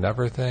thing, or a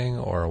never thing,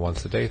 or a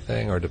once a day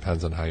thing, or it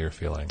depends on how you're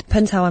feeling?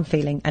 Depends how I'm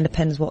feeling, and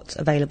depends what's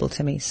available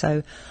to me.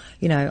 So,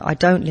 you know, I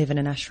don't live in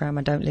an ashram.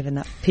 I don't live in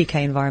that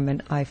PK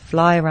environment. I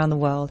fly around the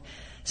world.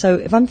 So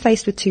if I'm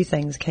faced with two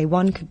things, okay,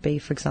 one could be,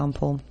 for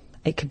example,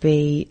 it could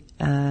be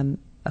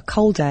a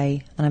cold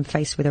day, and I'm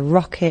faced with a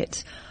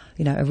rocket,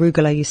 you know,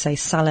 arugula, you say,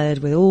 salad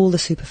with all the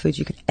superfoods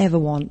you could ever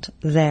want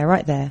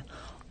right there,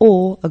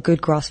 or a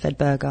good grass-fed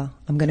burger.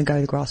 I'm going to go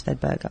with the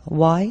grass-fed burger.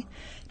 Why?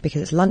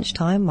 Because it's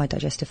lunchtime, my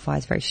digestive fire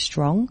is very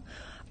strong.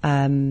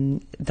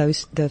 That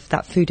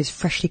food is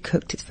freshly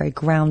cooked, it's very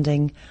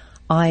grounding.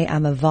 I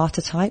am a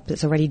Vata type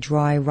that's already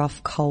dry,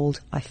 rough, cold.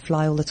 I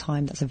fly all the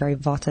time. That's a very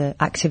Vata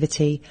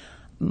activity.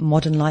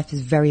 Modern life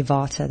is very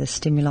Vata, the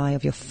stimuli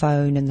of your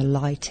phone and the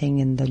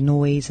lighting and the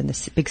noise and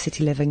the big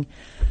city living.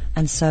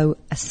 And so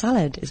a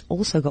salad has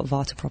also got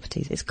Vata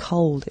properties. It's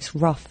cold, it's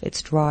rough,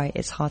 it's dry,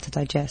 it's hard to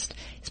digest,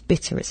 it's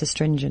bitter, it's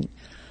astringent.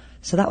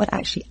 So that would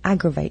actually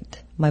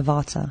aggravate my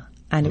Vata,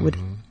 and it would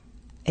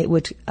It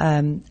would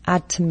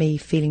add to me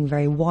feeling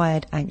very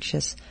wired,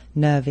 anxious,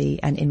 nervy,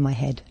 and in my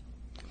head.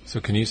 So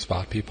can you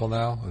spot people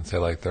now and say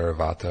like they're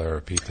Vata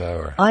or Pitta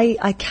or?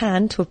 I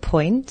can to a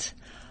point,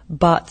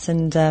 but,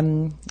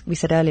 and we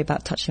said earlier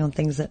about touching on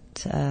things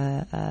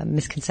that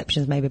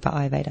misconceptions maybe about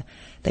Ayurveda.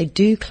 They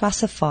do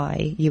classify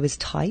you as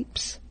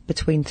types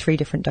between 3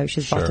 different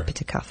doshas, Sure. Vata,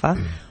 Pitta,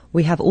 Kapha.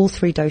 We have all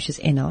 3 doshas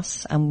in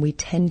us, and we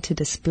tend to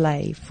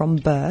display from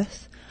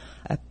birth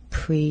a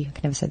I can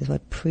never say this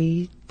word,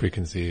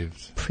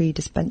 Preconceived.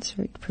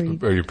 predispensary,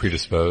 Are you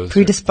predisposed?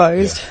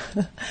 predisposed.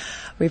 Yeah.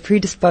 We're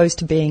predisposed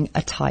to being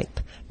a type,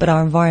 but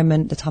our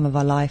environment, the time of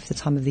our life, the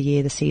time of the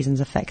year, the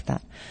seasons affect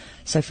that.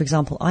 So, for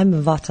example, I'm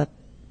a Vata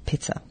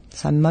Pitta.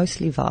 So I'm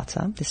mostly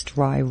Vata, this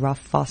dry, rough,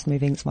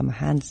 fast-moving. It's why my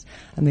hands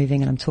are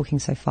moving and I'm talking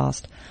so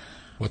fast.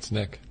 What's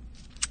Nick?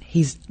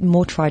 He's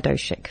more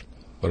tridoshic.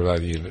 What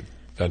about you?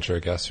 Venture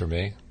a guess for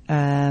me?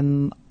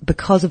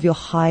 Because of your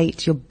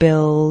height, your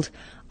build,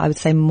 I would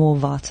say more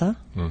Vata,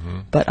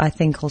 but I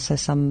think also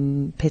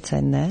some Pitta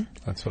in there.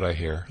 That's what I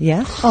hear.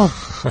 Yeah?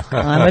 Oh,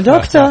 I'm a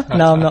doctor.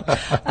 No, I'm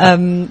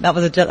not.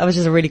 That was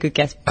just a really good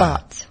guess.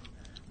 But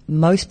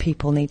most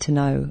people need to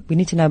know, we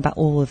need to know about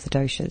all of the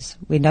doshas.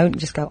 We don't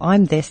just go,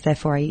 I'm this,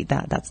 therefore I eat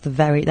that. That's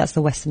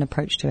the Western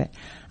approach to it.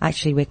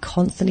 Actually, we're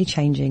constantly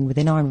changing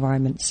within our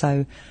environment.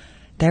 So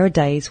there are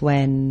days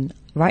when,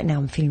 right now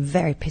I'm feeling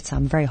very Pitta,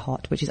 I'm very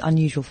hot, which is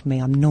unusual for me.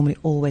 I'm normally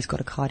always got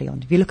a cardi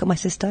on. If you look at my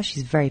sister,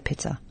 she's very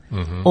Pitta.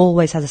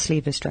 Always has a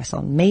sleeveless dress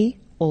on. Me,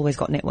 always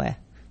got knitwear.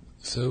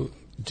 So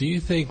do you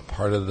think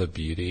part of the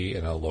beauty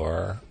and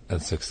allure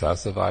and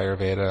success of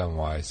Ayurveda and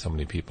why so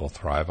many people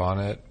thrive on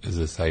it is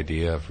this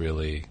idea of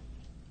really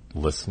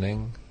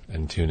listening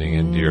and tuning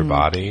into your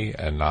body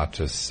and not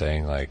just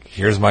saying like,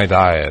 here's my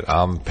diet,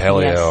 I'm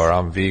paleo Yes. or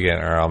I'm vegan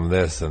or I'm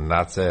this and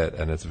that's it.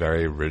 And it's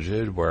very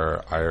rigid,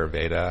 where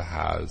Ayurveda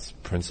has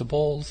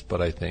principles.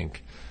 But I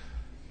think,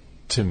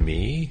 to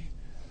me,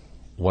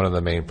 one of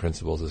the main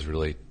principles is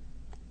really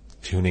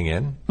tuning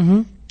in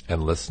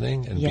and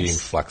listening and Yes. being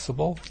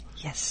flexible.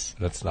 Yes.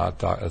 And it's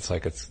not, it's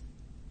like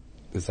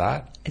is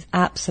that? It's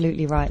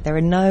absolutely right.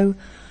 There's no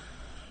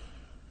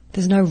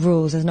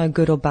rules, there's no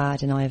good or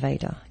bad in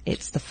Ayurveda.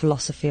 It's the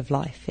philosophy of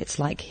life. It's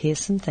like, here's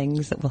some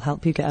things that will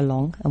help you get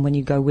along, and when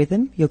you go with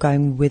them, you're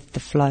going with the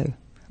flow.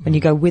 When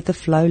you go with the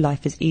flow,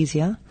 life is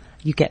easier,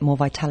 you get more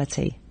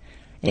vitality.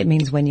 It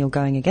means when you're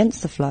going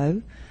against the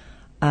flow,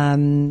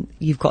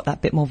 you've got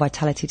that bit more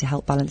vitality to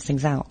help balance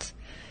things out.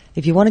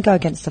 If you want to go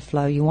against the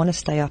flow, you want to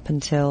stay up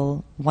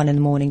until 1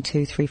 a.m,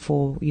 2, 3,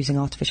 4 using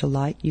artificial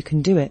light, you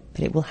can do it,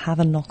 but it will have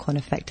a knock-on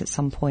effect at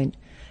some point,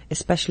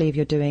 especially if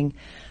you're doing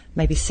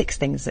maybe 6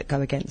 things that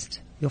go against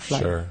your flow.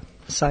 Sure.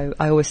 So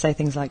I always say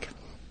things like,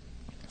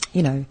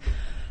 you know,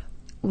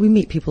 we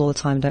meet people all the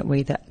time, don't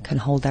we, that can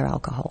hold their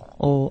alcohol,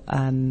 or,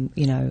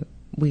 you know,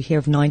 we hear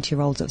of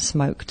 90-year-olds that have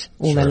smoked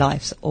all their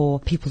lives, or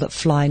people that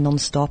fly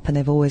non-stop and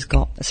they've always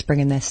got a spring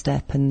in their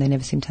step and they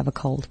never seem to have a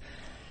cold.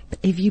 But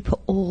if you put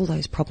all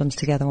those problems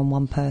together on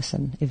one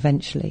person,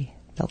 eventually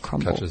they'll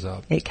crumble.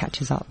 It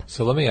catches up.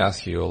 So let me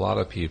ask you, a lot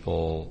of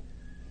people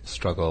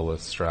struggle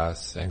with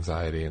stress,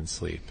 anxiety, and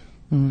sleep.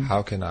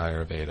 How can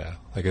Ayurveda,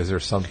 like, is there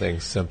something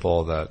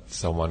simple that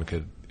someone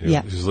could,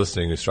 who's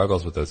listening, who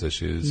struggles with those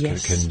issues,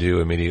 can do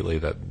immediately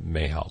that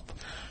may help?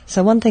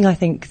 So one thing I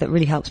think that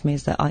really helps me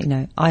is that,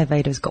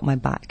 Ayurveda's got my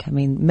back. I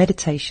mean,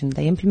 meditation,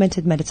 they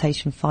implemented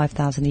meditation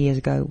 5,000 years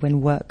ago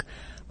when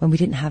we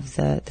didn't have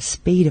the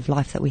speed of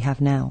life that we have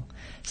now.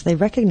 So they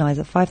recognized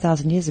that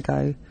 5,000 years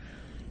ago,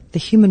 the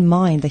human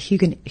mind, the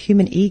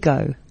human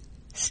ego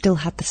still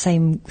had the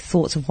same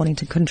thoughts of wanting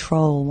to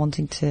control,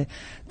 wanting to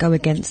go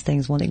against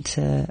things, wanting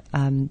to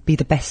be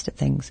the best at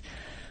things.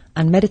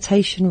 And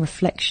meditation,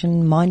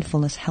 reflection,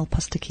 mindfulness help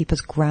us to keep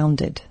us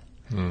grounded.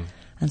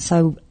 And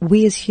so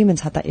we as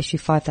humans had that issue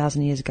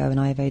 5,000 years ago, and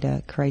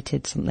Ayurveda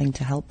created something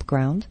to help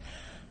ground.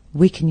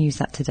 We can use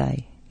that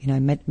today. You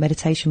know,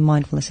 meditation,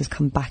 mindfulness has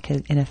come back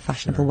in a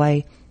fashionable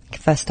way. It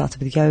first started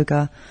with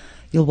yoga.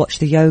 You'll watch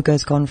the yoga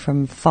has gone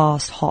from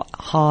fast, hot,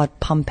 hard,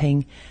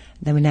 pumping.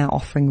 Then we're now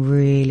offering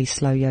really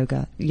slow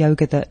yoga.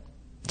 Yoga that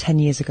 10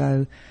 years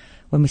ago,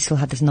 when we still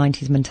had this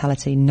 90s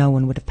mentality, no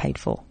one would have paid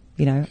for.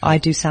 You know, I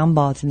do sound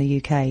baths in the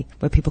UK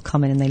where people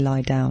come in and they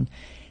lie down.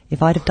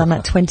 If I'd have done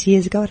that 20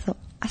 years ago, I'd have thought,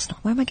 that's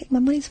not where am I getting my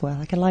money's worth?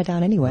 I can lie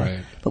down anywhere.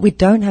 Right. But we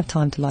don't have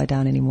time to lie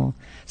down anymore.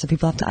 So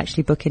people have to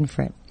actually book in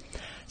for it.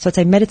 So I'd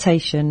say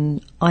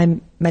meditation.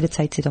 I'm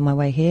meditated on my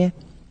way here.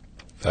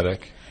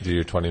 Vedic? Do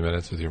your 20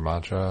 minutes with your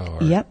mantra?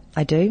 Or? Yep,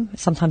 I do.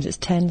 Sometimes it's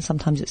 10,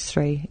 sometimes it's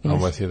 3.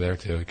 I'm with you there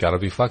too. Got to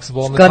be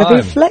flexible in the time. Got to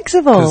be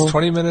flexible. Because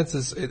 20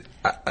 minutes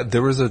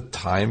there was a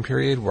time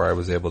period where I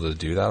was able to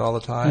do that all the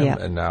time,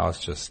 and now it's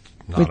just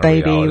not with a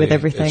baby, reality. with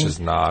everything. It's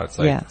just not. It's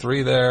like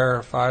 3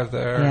 there, 5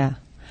 there. Yeah.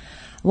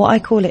 What I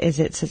call it is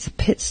it's a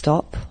pit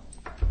stop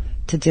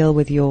to deal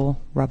with your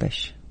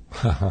rubbish.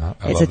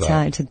 It's a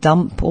time to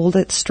dump all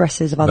the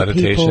stresses of other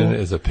people. Meditation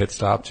is a pit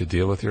stop to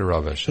deal with your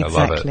rubbish.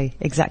 Exactly, I love it.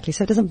 Exactly.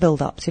 So it doesn't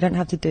build up. So you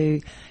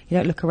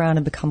don't look around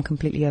and become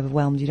completely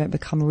overwhelmed. You don't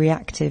become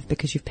reactive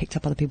because you've picked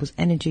up other people's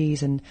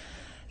energies and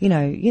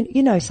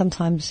You know,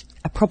 sometimes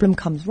a problem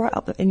comes right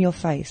up in your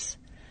face,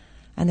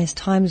 and there's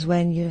times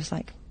when you're just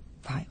like,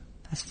 right,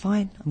 that's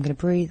fine. I'm going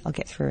to breathe. I'll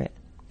get through it.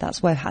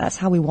 That's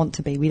how we want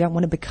to be. We don't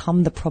want to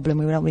become the problem.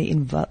 We don't want to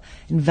be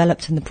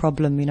enveloped in the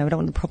problem. We don't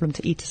want the problem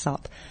to eat us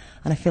up.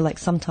 And I feel like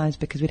sometimes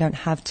because we don't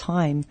have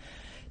time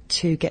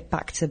to get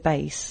back to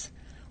base,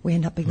 we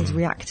end up being these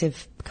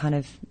reactive kind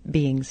of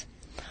beings.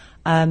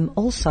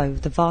 Also,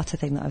 the Vata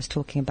thing that I was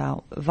talking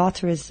about.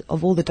 Vata is,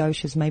 of all the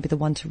doshas, maybe the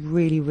one to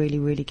really, really,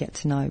 really get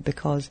to know,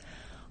 because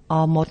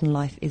our modern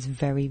life is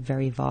very,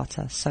 very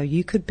Vata. So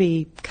you could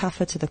be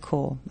Kapha to the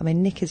core. I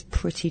mean, Nick is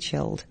pretty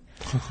chilled.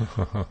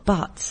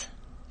 But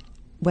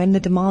when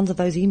the demands of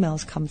those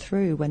emails come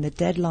through, when the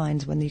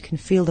deadlines, when you can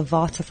feel the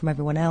Vata from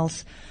everyone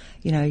else,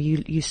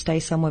 you stay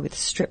somewhere with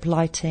strip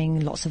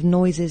lighting, lots of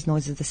noises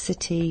of the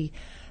city,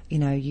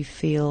 you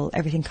feel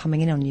everything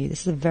coming in on you.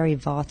 This is a very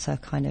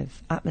Vata kind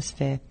of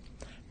atmosphere.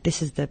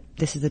 This is the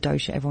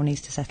dosha everyone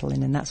needs to settle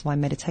in, and that's why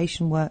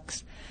meditation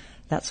works.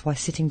 That's why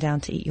sitting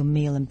down to eat your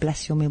meal and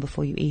bless your meal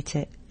before you eat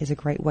it is a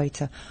great way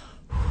to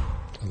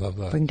I love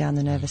that. Bring down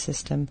the nervous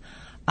system.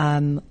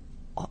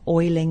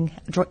 Oiling,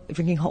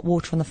 drinking hot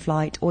water on the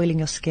flight, oiling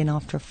your skin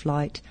after a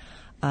flight,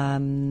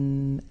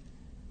 checking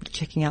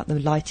out the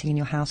lighting in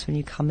your house when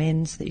you come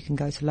in so that you can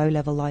go to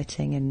low-level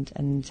lighting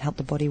and help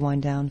the body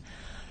wind down,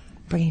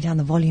 bringing down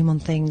the volume on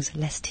things,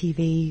 less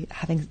TV,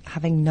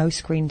 having no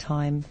screen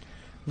time,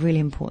 really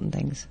important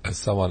things. As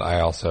someone, I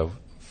also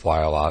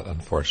fly a lot,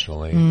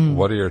 unfortunately.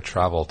 What are your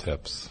travel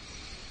tips?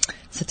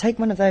 So take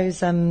one of those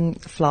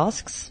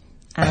flasks.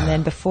 And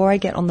then before I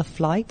get on the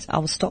flight, I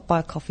will stop by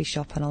a coffee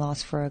shop and I'll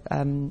ask for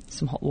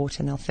some hot water,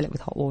 and they'll fill it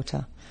with hot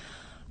water.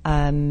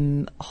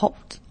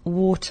 Hot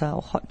water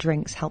or hot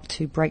drinks help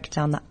to break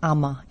down the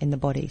ama in the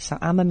body. So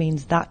ama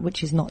means that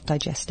which is not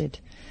digested.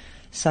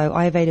 So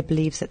Ayurveda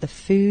believes that the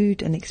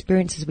food and the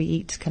experiences we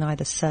eat can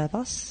either serve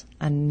us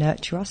and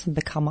nurture us and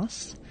become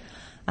us,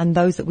 and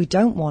those that we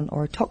don't want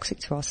or are toxic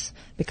to us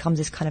becomes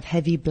this kind of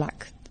heavy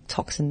black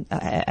toxin,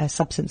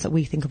 substance that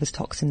we think of as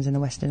toxins in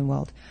the Western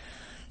world.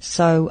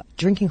 So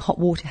drinking hot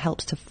water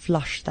helps to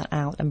flush that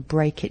out and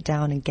break it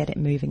down and get it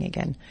moving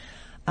again.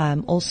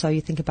 Also,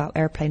 you think about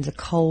airplanes are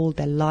cold,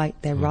 they're light,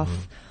 they're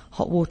rough.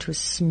 Hot water is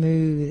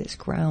smooth, it's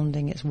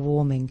grounding, it's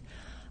warming.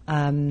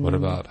 What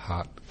about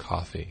hot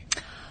coffee?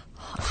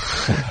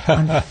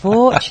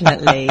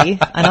 Unfortunately,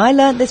 and I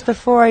learned this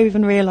before I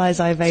even realized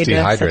Ayurveda. It's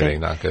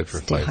dehydrating, not good for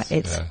flights.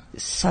 It's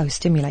so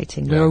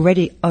stimulating. We're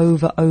already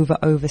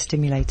over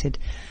stimulated.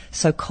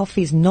 So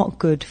coffee is not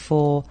good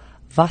for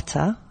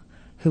Vata,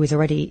 who is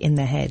already in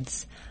their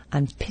heads,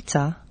 and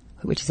Pitta,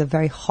 which is a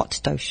very hot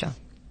dosha.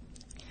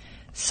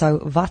 So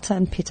Vata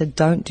and Pitta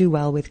don't do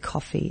well with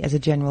coffee as a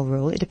general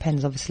rule. It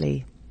depends,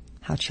 obviously,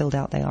 how chilled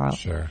out they are,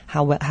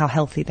 how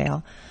healthy they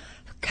are.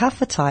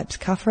 Kapha types,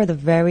 Kapha are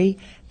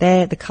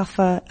the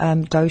Kapha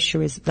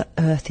dosha is the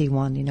earthy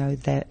one,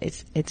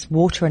 it's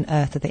water and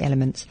earth are the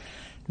elements.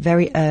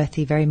 Very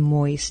earthy, very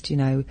moist,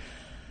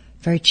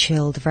 very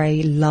chilled,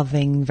 very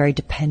loving, very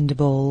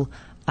dependable.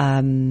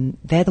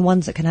 They're the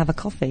ones that can have a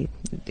coffee.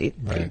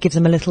 It gives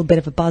them a little bit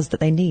of a buzz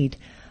that they need.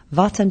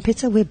 Vata and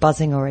Pitta, we're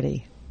buzzing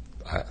already.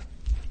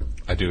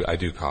 I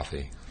do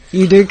coffee.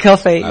 You do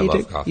coffee. I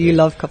love coffee. You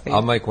love coffee.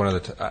 I'm like one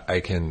of the, I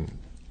can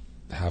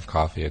have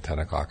coffee at 10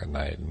 o'clock at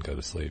night and go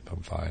to sleep.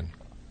 I'm fine.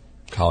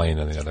 Colleen,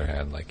 on the other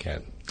hand,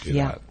 can't do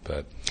that.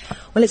 But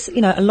well, it's,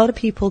 a lot of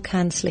people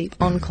can sleep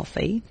on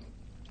coffee.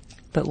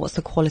 But what's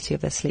the quality of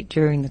their sleep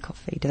during the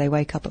coffee? Do they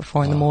wake up at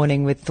 4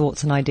 a.m. with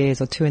thoughts and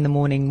ideas, or 2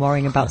 a.m.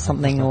 worrying about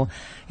something, or,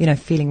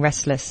 feeling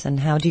restless? And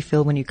how do you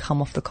feel when you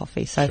come off the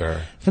coffee?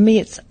 So for me,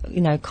 it's,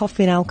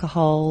 coffee and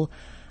alcohol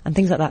and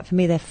things like that. For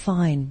me, they're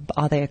fine, but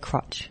are they a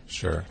crutch?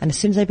 Sure. And as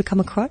soon as they become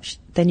a crutch,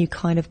 then you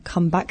kind of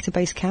come back to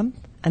base camp,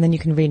 and then you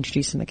can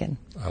reintroduce them again.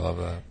 I love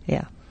that.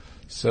 Yeah.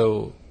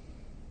 So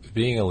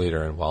being a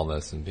leader in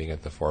wellness and being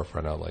at the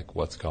forefront of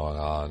what's going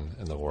on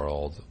in the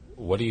world,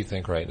 what do you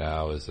think right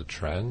now is a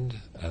trend?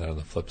 And on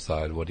the flip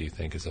side, what do you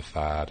think is a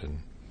fad and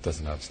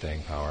doesn't have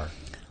staying power?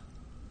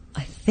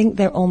 I think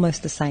they're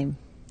almost the same.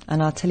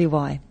 And I'll tell you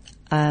why.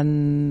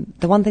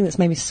 The one thing that's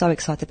made me so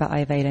excited about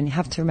Ayurveda, and you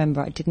have to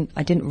remember, I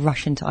didn't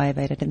rush into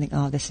Ayurveda. I didn't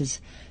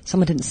think,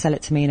 someone didn't sell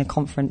it to me in a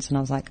conference and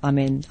I was like,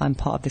 I'm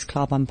part of this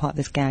club, I'm part of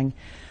this gang.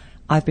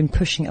 I've been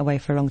pushing it away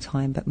for a long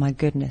time, but my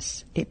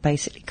goodness, it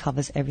basically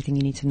covers everything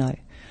you need to know.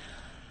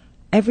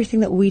 Everything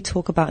that we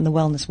talk about in the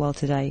wellness world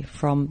today,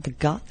 from the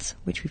gut,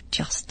 which we've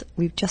just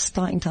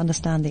starting to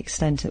understand the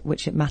extent at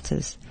which it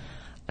matters,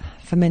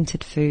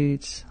 fermented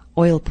foods,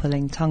 oil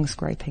pulling, tongue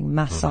scraping,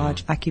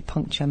 massage,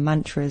 acupuncture,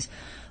 mantras,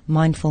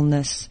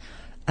 mindfulness,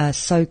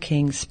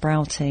 soaking,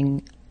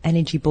 sprouting,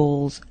 energy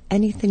balls,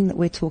 anything that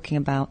we're talking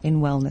about in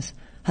wellness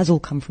has all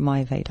come from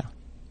Ayurveda.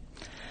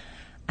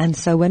 And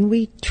so when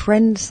we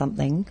trend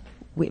something,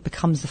 it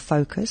becomes the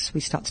focus. We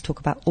start to talk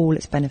about all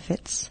its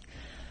benefits.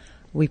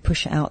 We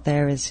push it out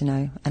there as,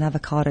 an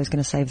avocado is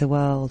going to save the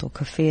world, or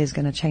kefir is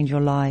going to change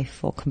your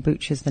life, or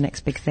kombucha is the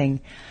next big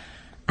thing.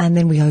 And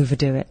then we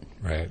overdo it.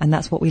 Right. And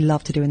that's what we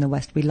love to do in the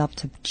West. We love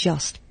to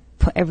just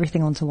put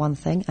everything onto one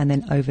thing and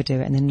then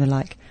overdo it. And then you're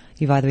like,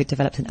 you've either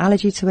developed an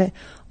allergy to it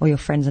or your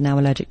friends are now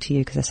allergic to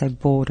you because they're so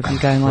bored of you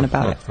going on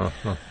about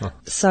it.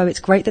 So it's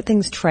great that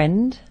things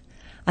trend.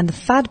 And the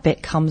fad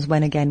bit comes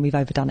when, again, we've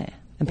overdone it.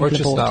 And or people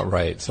just are bored. not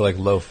right. So like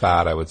low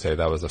fat, I would say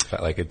that was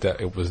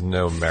it was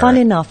no merit.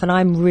 Funny enough, and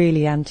I'm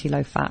really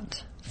anti-low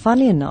fat.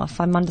 Funny enough,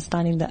 I'm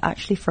understanding that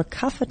actually for a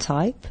kapha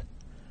type,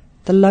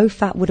 the low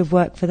fat would have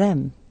worked for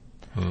them.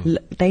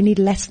 They need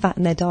less fat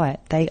in their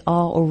diet. They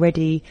are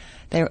already,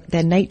 their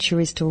nature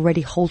is to already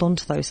hold on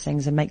to those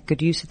things and make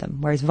good use of them.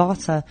 Whereas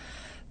Vata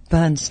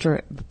burns through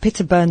it,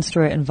 Pitta burns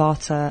through it, and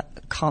Vata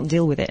can't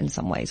deal with it in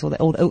some ways.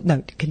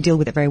 Can deal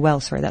with it very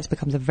well. Sorry, that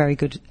becomes a very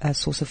good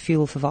source of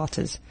fuel for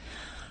Vatas.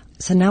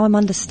 So now I'm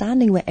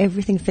understanding where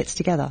everything fits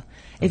together.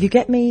 If you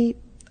get me,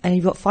 and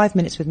you've got 5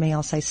 minutes with me,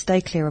 I'll say stay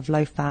clear of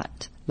low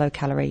fat, low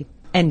calorie,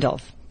 end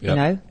of. Yep. You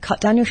know,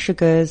 cut down your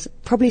sugars,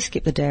 probably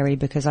skip the dairy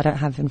because I don't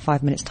have in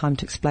 5 minutes time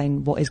to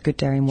explain what is good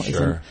dairy and what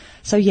isn't.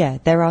 So yeah,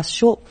 there are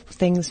short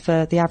things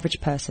for the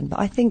average person, but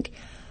I think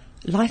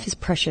life is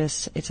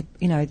precious. It's,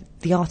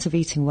 the art of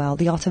eating well,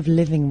 the art of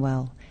living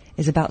well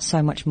is about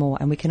so much more.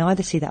 And we can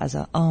either see that as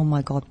oh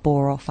my God,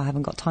 bore off, I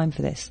haven't got time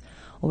for this.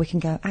 Or we can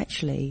go,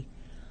 actually,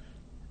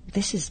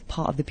 this is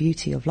part of the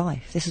beauty of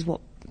life. This is what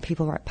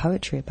people write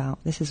poetry about.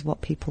 This is what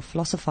people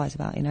philosophize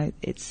about.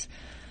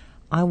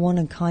 I want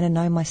to kind of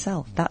know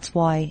myself. That's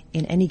why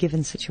in any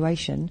given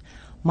situation,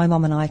 my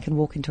mum and I can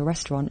walk into a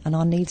restaurant and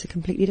our needs are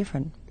completely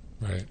different.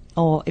 Right.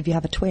 Or if you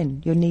have a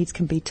twin, your needs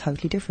can be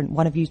totally different.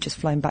 One of you's just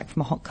flown back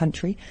from a hot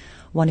country.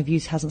 One of you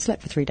hasn't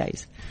slept for 3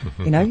 days.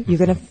 You're going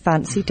to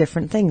fancy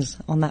different things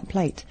on that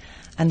plate.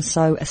 And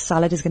so a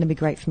salad is going to be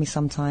great for me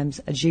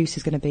sometimes. A juice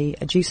is going to be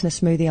a juice and a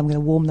smoothie. I'm going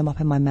to warm them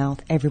up in my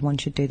mouth. Everyone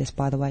should do this,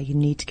 by the way. You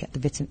need to get the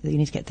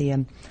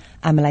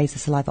amylase, the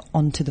saliva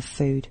onto the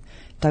food.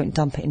 Don't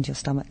dump it into your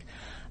stomach.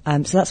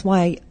 So that's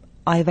why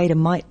Ayurveda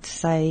might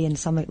say in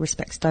some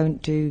respects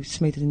don't do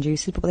smoothies and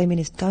juices, but what they mean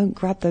is don't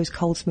grab those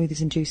cold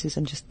smoothies and juices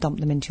and just dump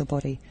them into your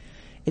body.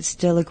 It's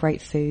still a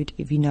great food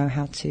if you know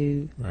how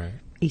to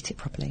eat it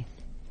properly.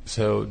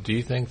 So do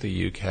you think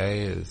the UK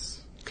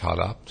is caught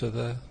up to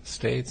the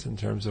States in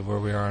terms of where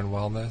we are in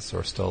wellness,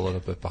 or still a little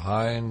bit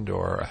behind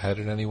or ahead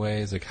in any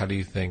ways? Like, how do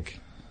you think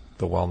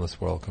the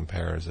wellness world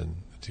compares in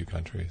the two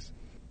countries?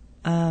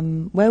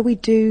 Where we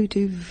do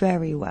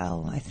very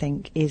well, I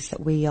think, is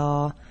that we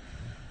are,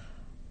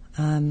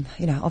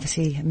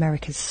 obviously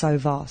America's so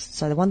vast.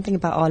 So the one thing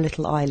about our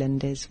little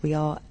island is we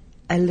are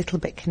a little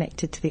bit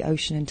connected to the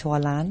ocean and to our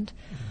land.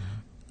 Mm-hmm.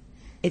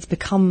 It's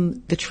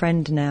become the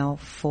trend now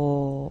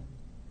for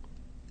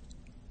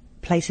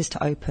places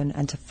to open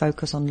and to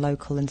focus on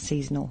local and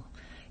seasonal.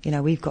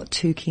 We've got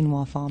 2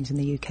 quinoa farms in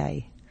the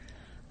UK,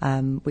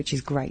 which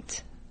is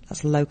great.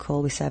 That's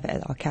local. We serve it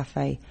at our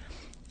cafe.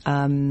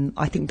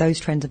 I think those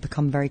trends have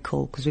become very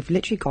cool because we've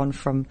literally gone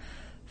from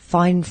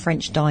fine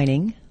French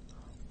dining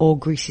or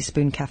greasy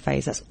spoon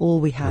cafes. That's all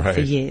we had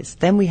for years.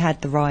 Then we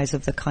had the rise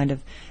of the kind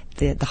of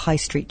the high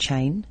street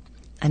chain,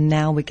 and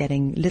now we're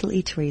getting little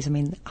eateries. I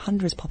mean,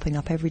 hundreds popping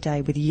up every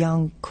day with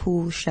young,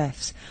 cool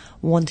chefs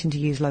wanting to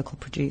use local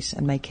produce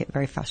and make it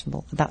very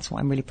fashionable. That's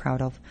what I'm really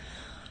proud of.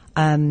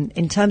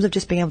 In terms of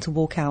just being able to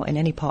walk out in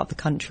any part of the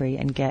country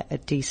and get a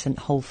decent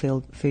whole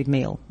food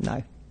meal,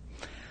 no.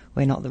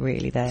 We're not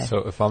really there. So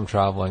if I'm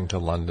traveling to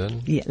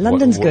London,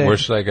 London's good. Where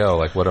should I go?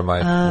 Like, what are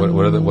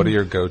what are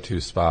your go-to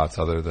spots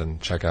other than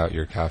check out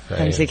your cafe?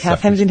 Hemsley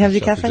Cafe and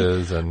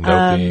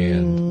Nopi,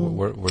 and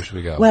where should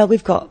we go? Well,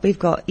 we've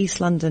got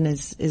East London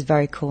is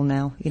very cool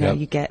now.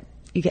 You get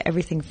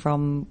everything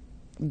from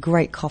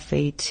great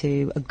coffee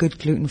to a good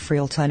gluten-free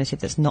alternative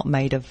that's not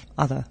made of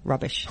other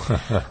rubbish.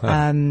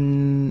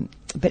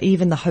 But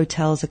even the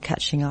hotels are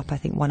catching up. I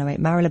think 108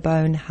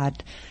 Marylebone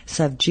had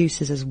served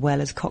juices as well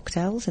as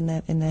cocktails in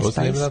their space. What's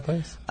the name of that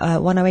place?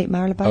 108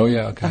 Marylebone. Oh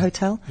yeah, okay. The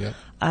hotel. Yep.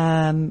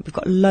 We've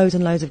got loads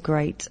and loads of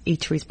great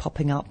eateries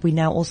popping up. We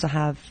now also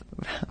have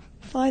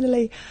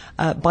finally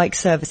bike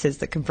services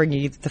that can bring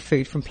you the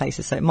food from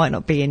places, so it might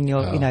not be in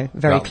your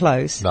very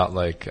close. Not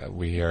like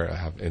we here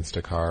have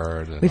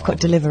Instacart. And we've got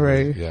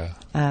Deliveroo. Yeah.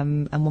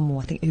 And one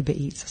more, I think Uber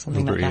Eats or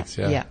something Uber like Eats,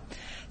 that. Yeah.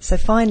 So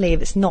finally,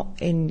 if it's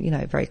not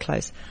in very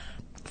close,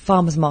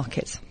 farmers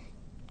markets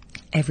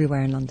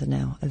everywhere in London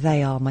now,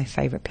 they are my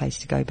favourite place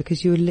to go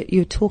because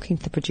you're talking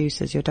to the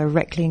producers, you're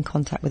directly in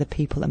contact with the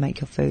people that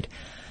make your food,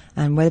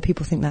 and whether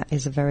people think that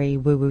is a very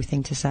woo-woo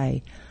thing to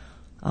say,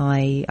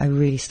 I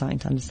really starting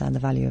to understand the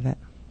value of it.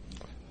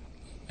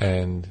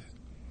 And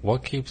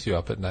what keeps you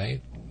up at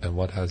night, and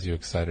what has you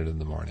excited in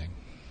the morning?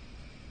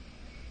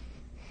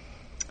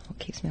 What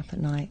keeps me up at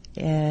night?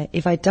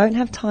 If I don't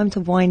have time to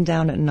wind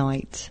down at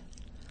night,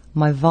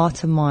 my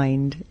Vata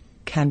mind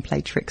can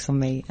play tricks on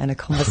me and a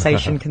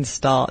conversation can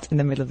start in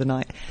the middle of the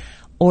night.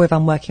 Or if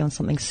I'm working on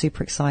something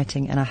super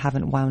exciting and I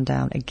haven't wound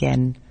down,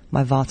 again,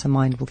 my Vata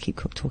mind will keep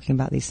talking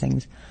about these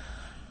things.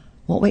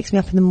 What wakes me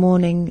up in the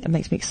morning and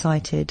makes me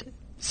excited?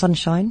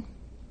 Sunshine,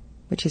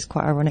 which is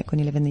quite ironic when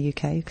you live in the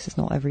UK because it's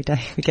not every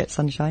day we get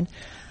sunshine.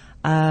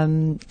 2,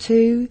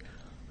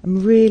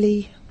 I'm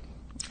really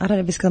I don't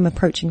know if it's because I'm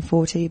approaching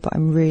 40, but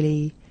I'm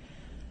really,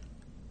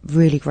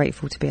 really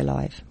grateful to be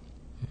alive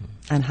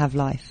and have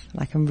life.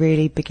 Like, I'm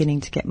really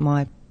beginning to get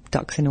my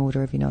ducks in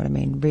order, if you know what I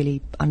mean.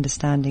 Really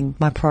understanding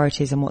my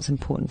priorities and what's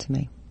important to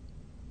me.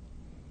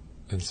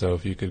 And so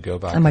if you could go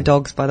back... And my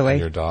dogs, by the way.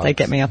 Your dogs. They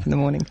get me up in the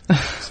morning.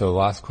 So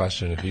last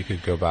question, if you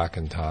could go back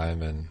in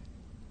time and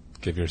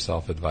give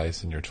yourself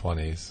advice in your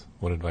 20s,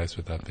 what advice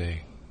would that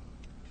be?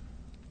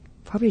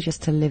 Probably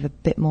just to live a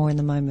bit more in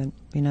the moment,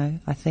 you know.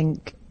 I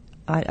think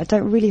I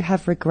don't really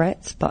have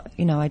regrets, but,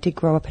 you know, I did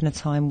grow up in a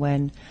time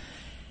when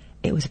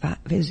you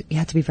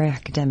had to be very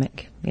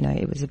academic. You know,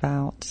 it was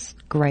about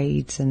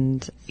grades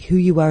and who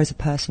you were as a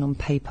person on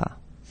paper.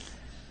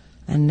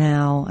 And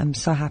now I'm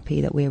so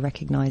happy that we're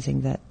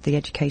recognizing that the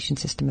education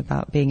system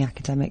about being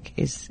academic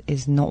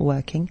is not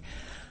working,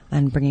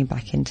 and bringing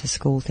back into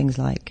school things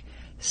like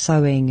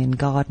sewing and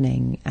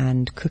gardening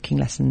and cooking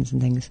lessons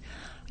and things.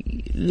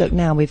 Look,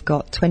 now we've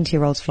got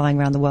 20-year-olds flying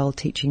around the world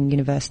teaching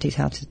universities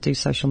how to do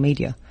social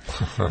media.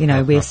 You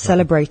know, we're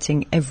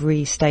celebrating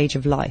every stage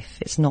of life.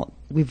 It's not,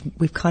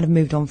 we've kind of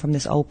moved on from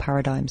this old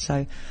paradigm.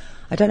 So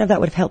I don't know if that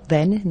would have helped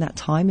then in that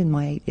time in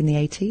the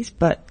 80s,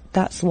 but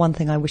that's one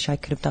thing I wish I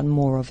could have done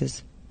more of,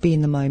 is be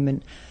in the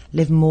moment,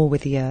 live more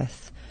with the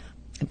earth.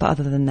 But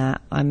other than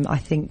that, I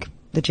think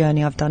the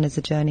journey I've done is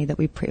a journey that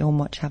we pretty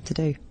much have to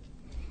do.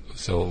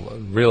 So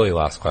really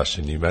last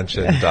question. You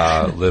mentioned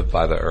live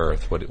by the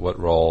earth. What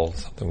role,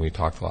 something we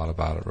talked a lot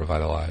about at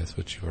Revitalize,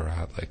 which you were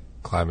at, like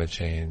climate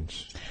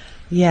change?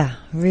 Yeah,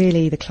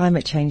 really the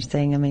climate change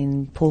thing. I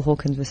mean, Paul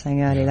Hawkins was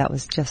saying earlier, that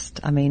was just,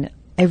 I mean,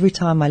 every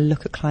time I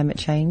look at climate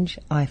change,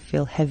 I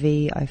feel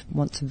heavy, I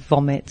want to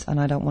vomit, and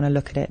I don't want to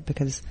look at it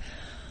because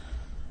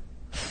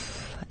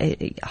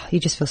you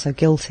just feel so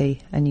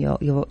guilty, and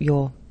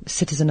you're a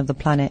citizen of the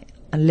planet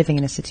and living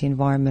in a city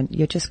environment.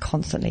 You're just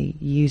constantly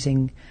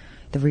using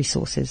the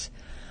resources.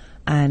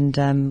 And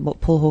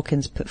what Paul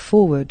Hawkins put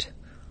forward,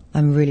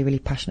 I'm really, really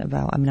passionate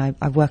about. I mean,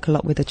 I work a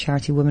lot with the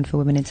charity Women for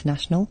Women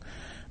International,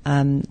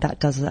 that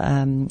does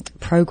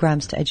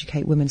programs to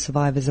educate women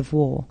survivors of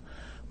war,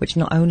 which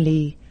not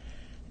only,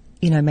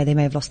 you know, they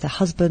may have lost their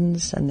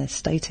husbands and their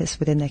status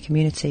within their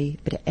community,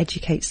 but it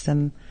educates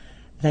them.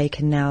 They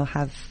can now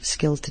have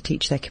skills to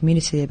teach their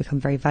community. They become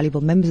very valuable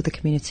members of the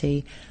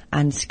community,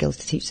 and skills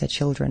to teach their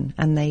children.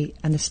 And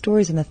the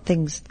stories and the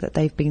things that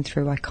they've been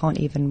through, I can't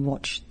even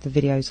watch the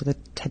videos or the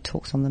TED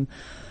Talks on them,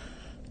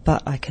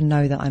 but I can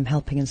know that I'm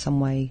helping in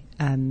some way,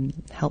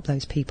 help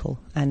those people.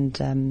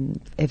 And,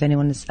 if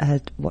anyone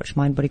has watched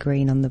Mind Body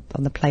Green on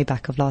the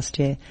playback of last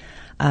year,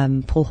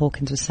 Paul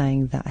Hawkins was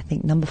saying that I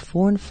think number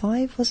 4 and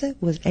 5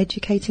 was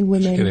educating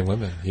women. Educating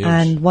women, huge.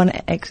 And one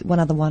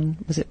other one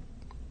was it?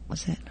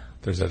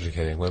 There's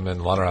educating women,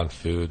 a lot around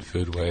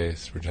food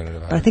waste,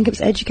 regenerative. But I think it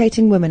was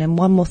educating women, and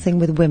one more thing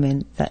with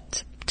women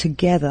that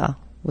together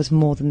was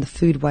more than the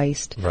food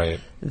waste. Right.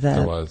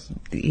 There was.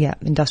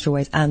 Industrial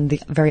waste, and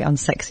the very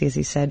unsexy, as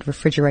he said,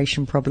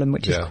 refrigeration problem,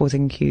 which is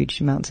causing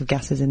huge amounts of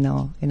gases in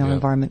our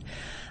environment.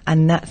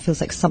 And that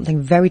feels like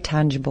something very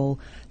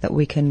tangible that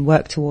we can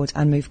work towards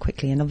and move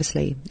quickly. And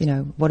obviously, you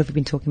know, what have we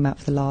been talking about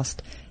for the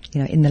last,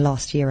 you know, in the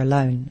last year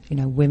alone, you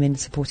know, women,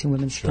 supporting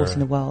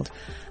the world.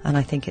 And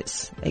I think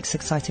it's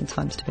exciting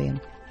times to be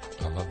in.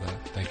 I love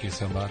that. Thank you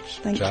so much.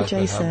 Thank Jasmine,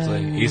 you, Jason.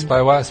 Hemsley. East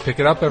by West. Pick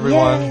it up,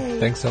 everyone. Yay.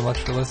 Thanks so much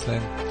for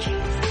listening.